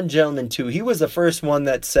one gentleman too. He was the first one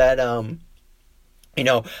that said,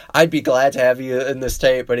 I'd be glad to have you in the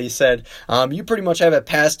state, but he said, you pretty much have a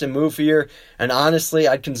pass to move here, and honestly,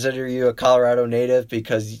 I'd consider you a Colorado native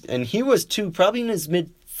and he was too, probably in his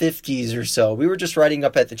mid-50s or so. We were just riding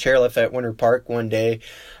up at the chairlift at Winter Park one day,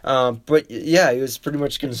 but yeah, he was pretty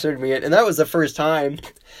much considered me, and that was the first time.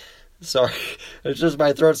 Sorry, it's just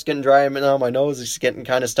my throat's getting dry, and now my nose is getting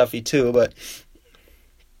kind of stuffy too, but...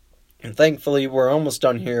 And thankfully, we're almost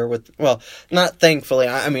done here not thankfully.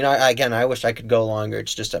 I wish I could go longer.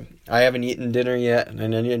 It's just I haven't eaten dinner yet,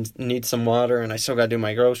 and I need some water, and I still got to do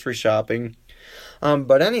my grocery shopping.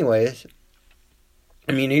 But anyways,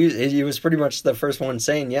 he was pretty much the first one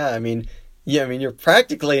saying, you're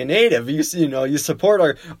practically a native. You support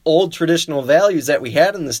our old traditional values that we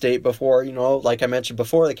had in the state before, like I mentioned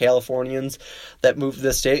before, the Californians that moved to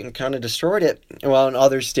the state and kind of destroyed it. Well, in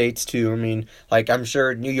other states too. I'm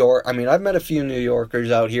sure New York, I've met a few New Yorkers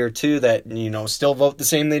out here too that, still vote the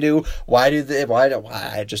same they do. Why?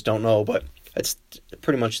 I just don't know, but it's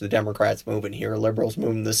pretty much the Democrats moving here, liberals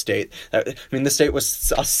moving the state. The state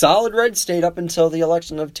was a solid red state up until the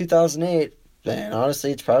election of 2008. And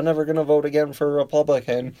honestly, it's probably never going to vote again for a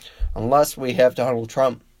Republican unless we have Donald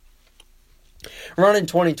Trump. Run in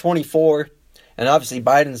 2024, and obviously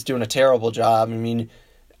Biden's doing a terrible job.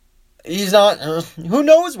 He's not... who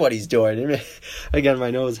knows what he's doing? Again,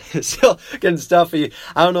 my nose is still getting stuffy.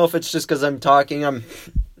 I don't know if it's just because I'm talking.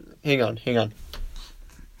 Hang on.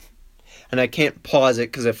 And I can't pause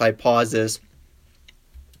it, because if I pause this,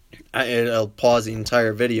 it'll pause the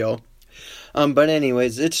entire video. But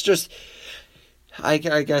anyways, it's just... I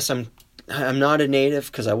guess I'm not a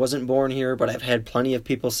native because I wasn't born here, but I've had plenty of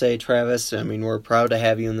people say, Travis, we're proud to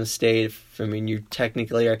have you in the state. You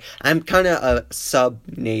technically are. I'm kind of a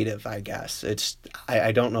sub-native, I guess.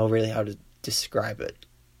 I don't know really how to describe it.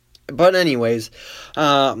 But anyways,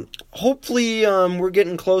 hopefully we're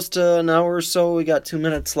getting close to an hour or so. We got 2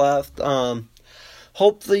 minutes left.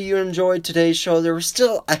 Hopefully you enjoyed today's show. There was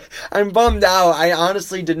still... I'm bummed out. I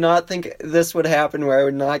honestly did not think this would happen where I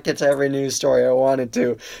would not get to every news story I wanted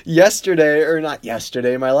to.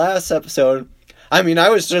 My last episode... I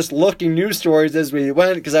was just looking news stories as we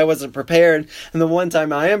went because I wasn't prepared. And the one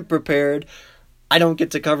time I am prepared, I don't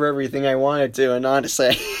get to cover everything I wanted to. And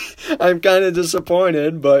honestly, I'm kind of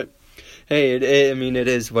disappointed. But hey, it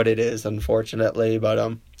is what it is, unfortunately.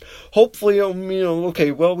 But hopefully,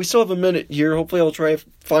 okay, well, we still have a minute here. Hopefully I'll try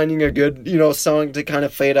finding a good, song to kind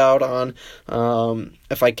of fade out on,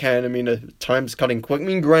 if I can. Time's cutting quick.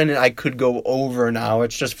 Granted, I could go over now.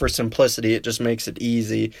 It's just for simplicity. It just makes it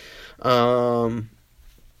easy. Oh,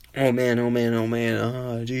 man.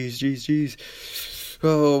 Jeez.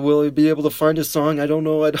 Oh, will he be able to find a song? I don't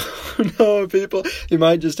know, people. You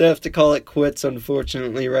might just have to call it quits,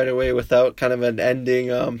 unfortunately, right away without kind of an ending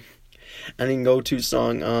go-to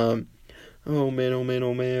song. Oh man.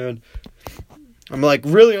 I'm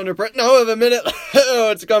really under pressure. Now I have a minute. Oh,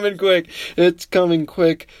 it's coming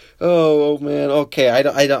quick. Oh man. Okay, I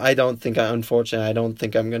don't think I'm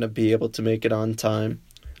gonna be able to make it on time.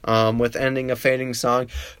 With ending a fading song,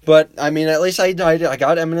 but at least I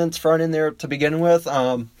got Eminence Front in there to begin with.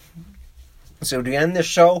 So to end this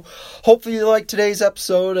show, hopefully you liked today's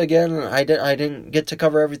episode. Again, I didn't get to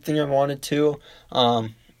cover everything I wanted to.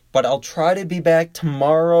 But I'll try to be back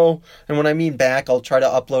tomorrow. And when I mean back, I'll try to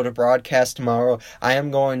upload a broadcast tomorrow. I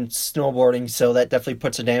am going snowboarding, so that definitely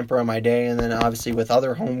puts a damper on my day. And then obviously with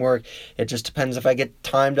other homework, it just depends if I get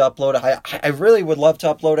time to upload. I really would love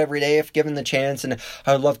to upload every day if given the chance. And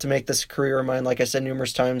I would love to make this a career of mine, like I said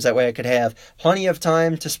numerous times. That way I could have plenty of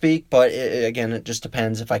time to speak. But again, it just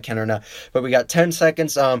depends if I can or not. But we got 10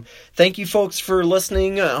 seconds. Thank you folks for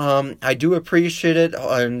listening. I do appreciate it.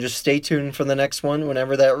 And just stay tuned for the next one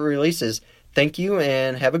whenever that releases. Thank you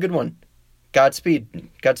and have a good one. Godspeed.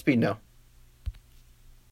 Godspeed now.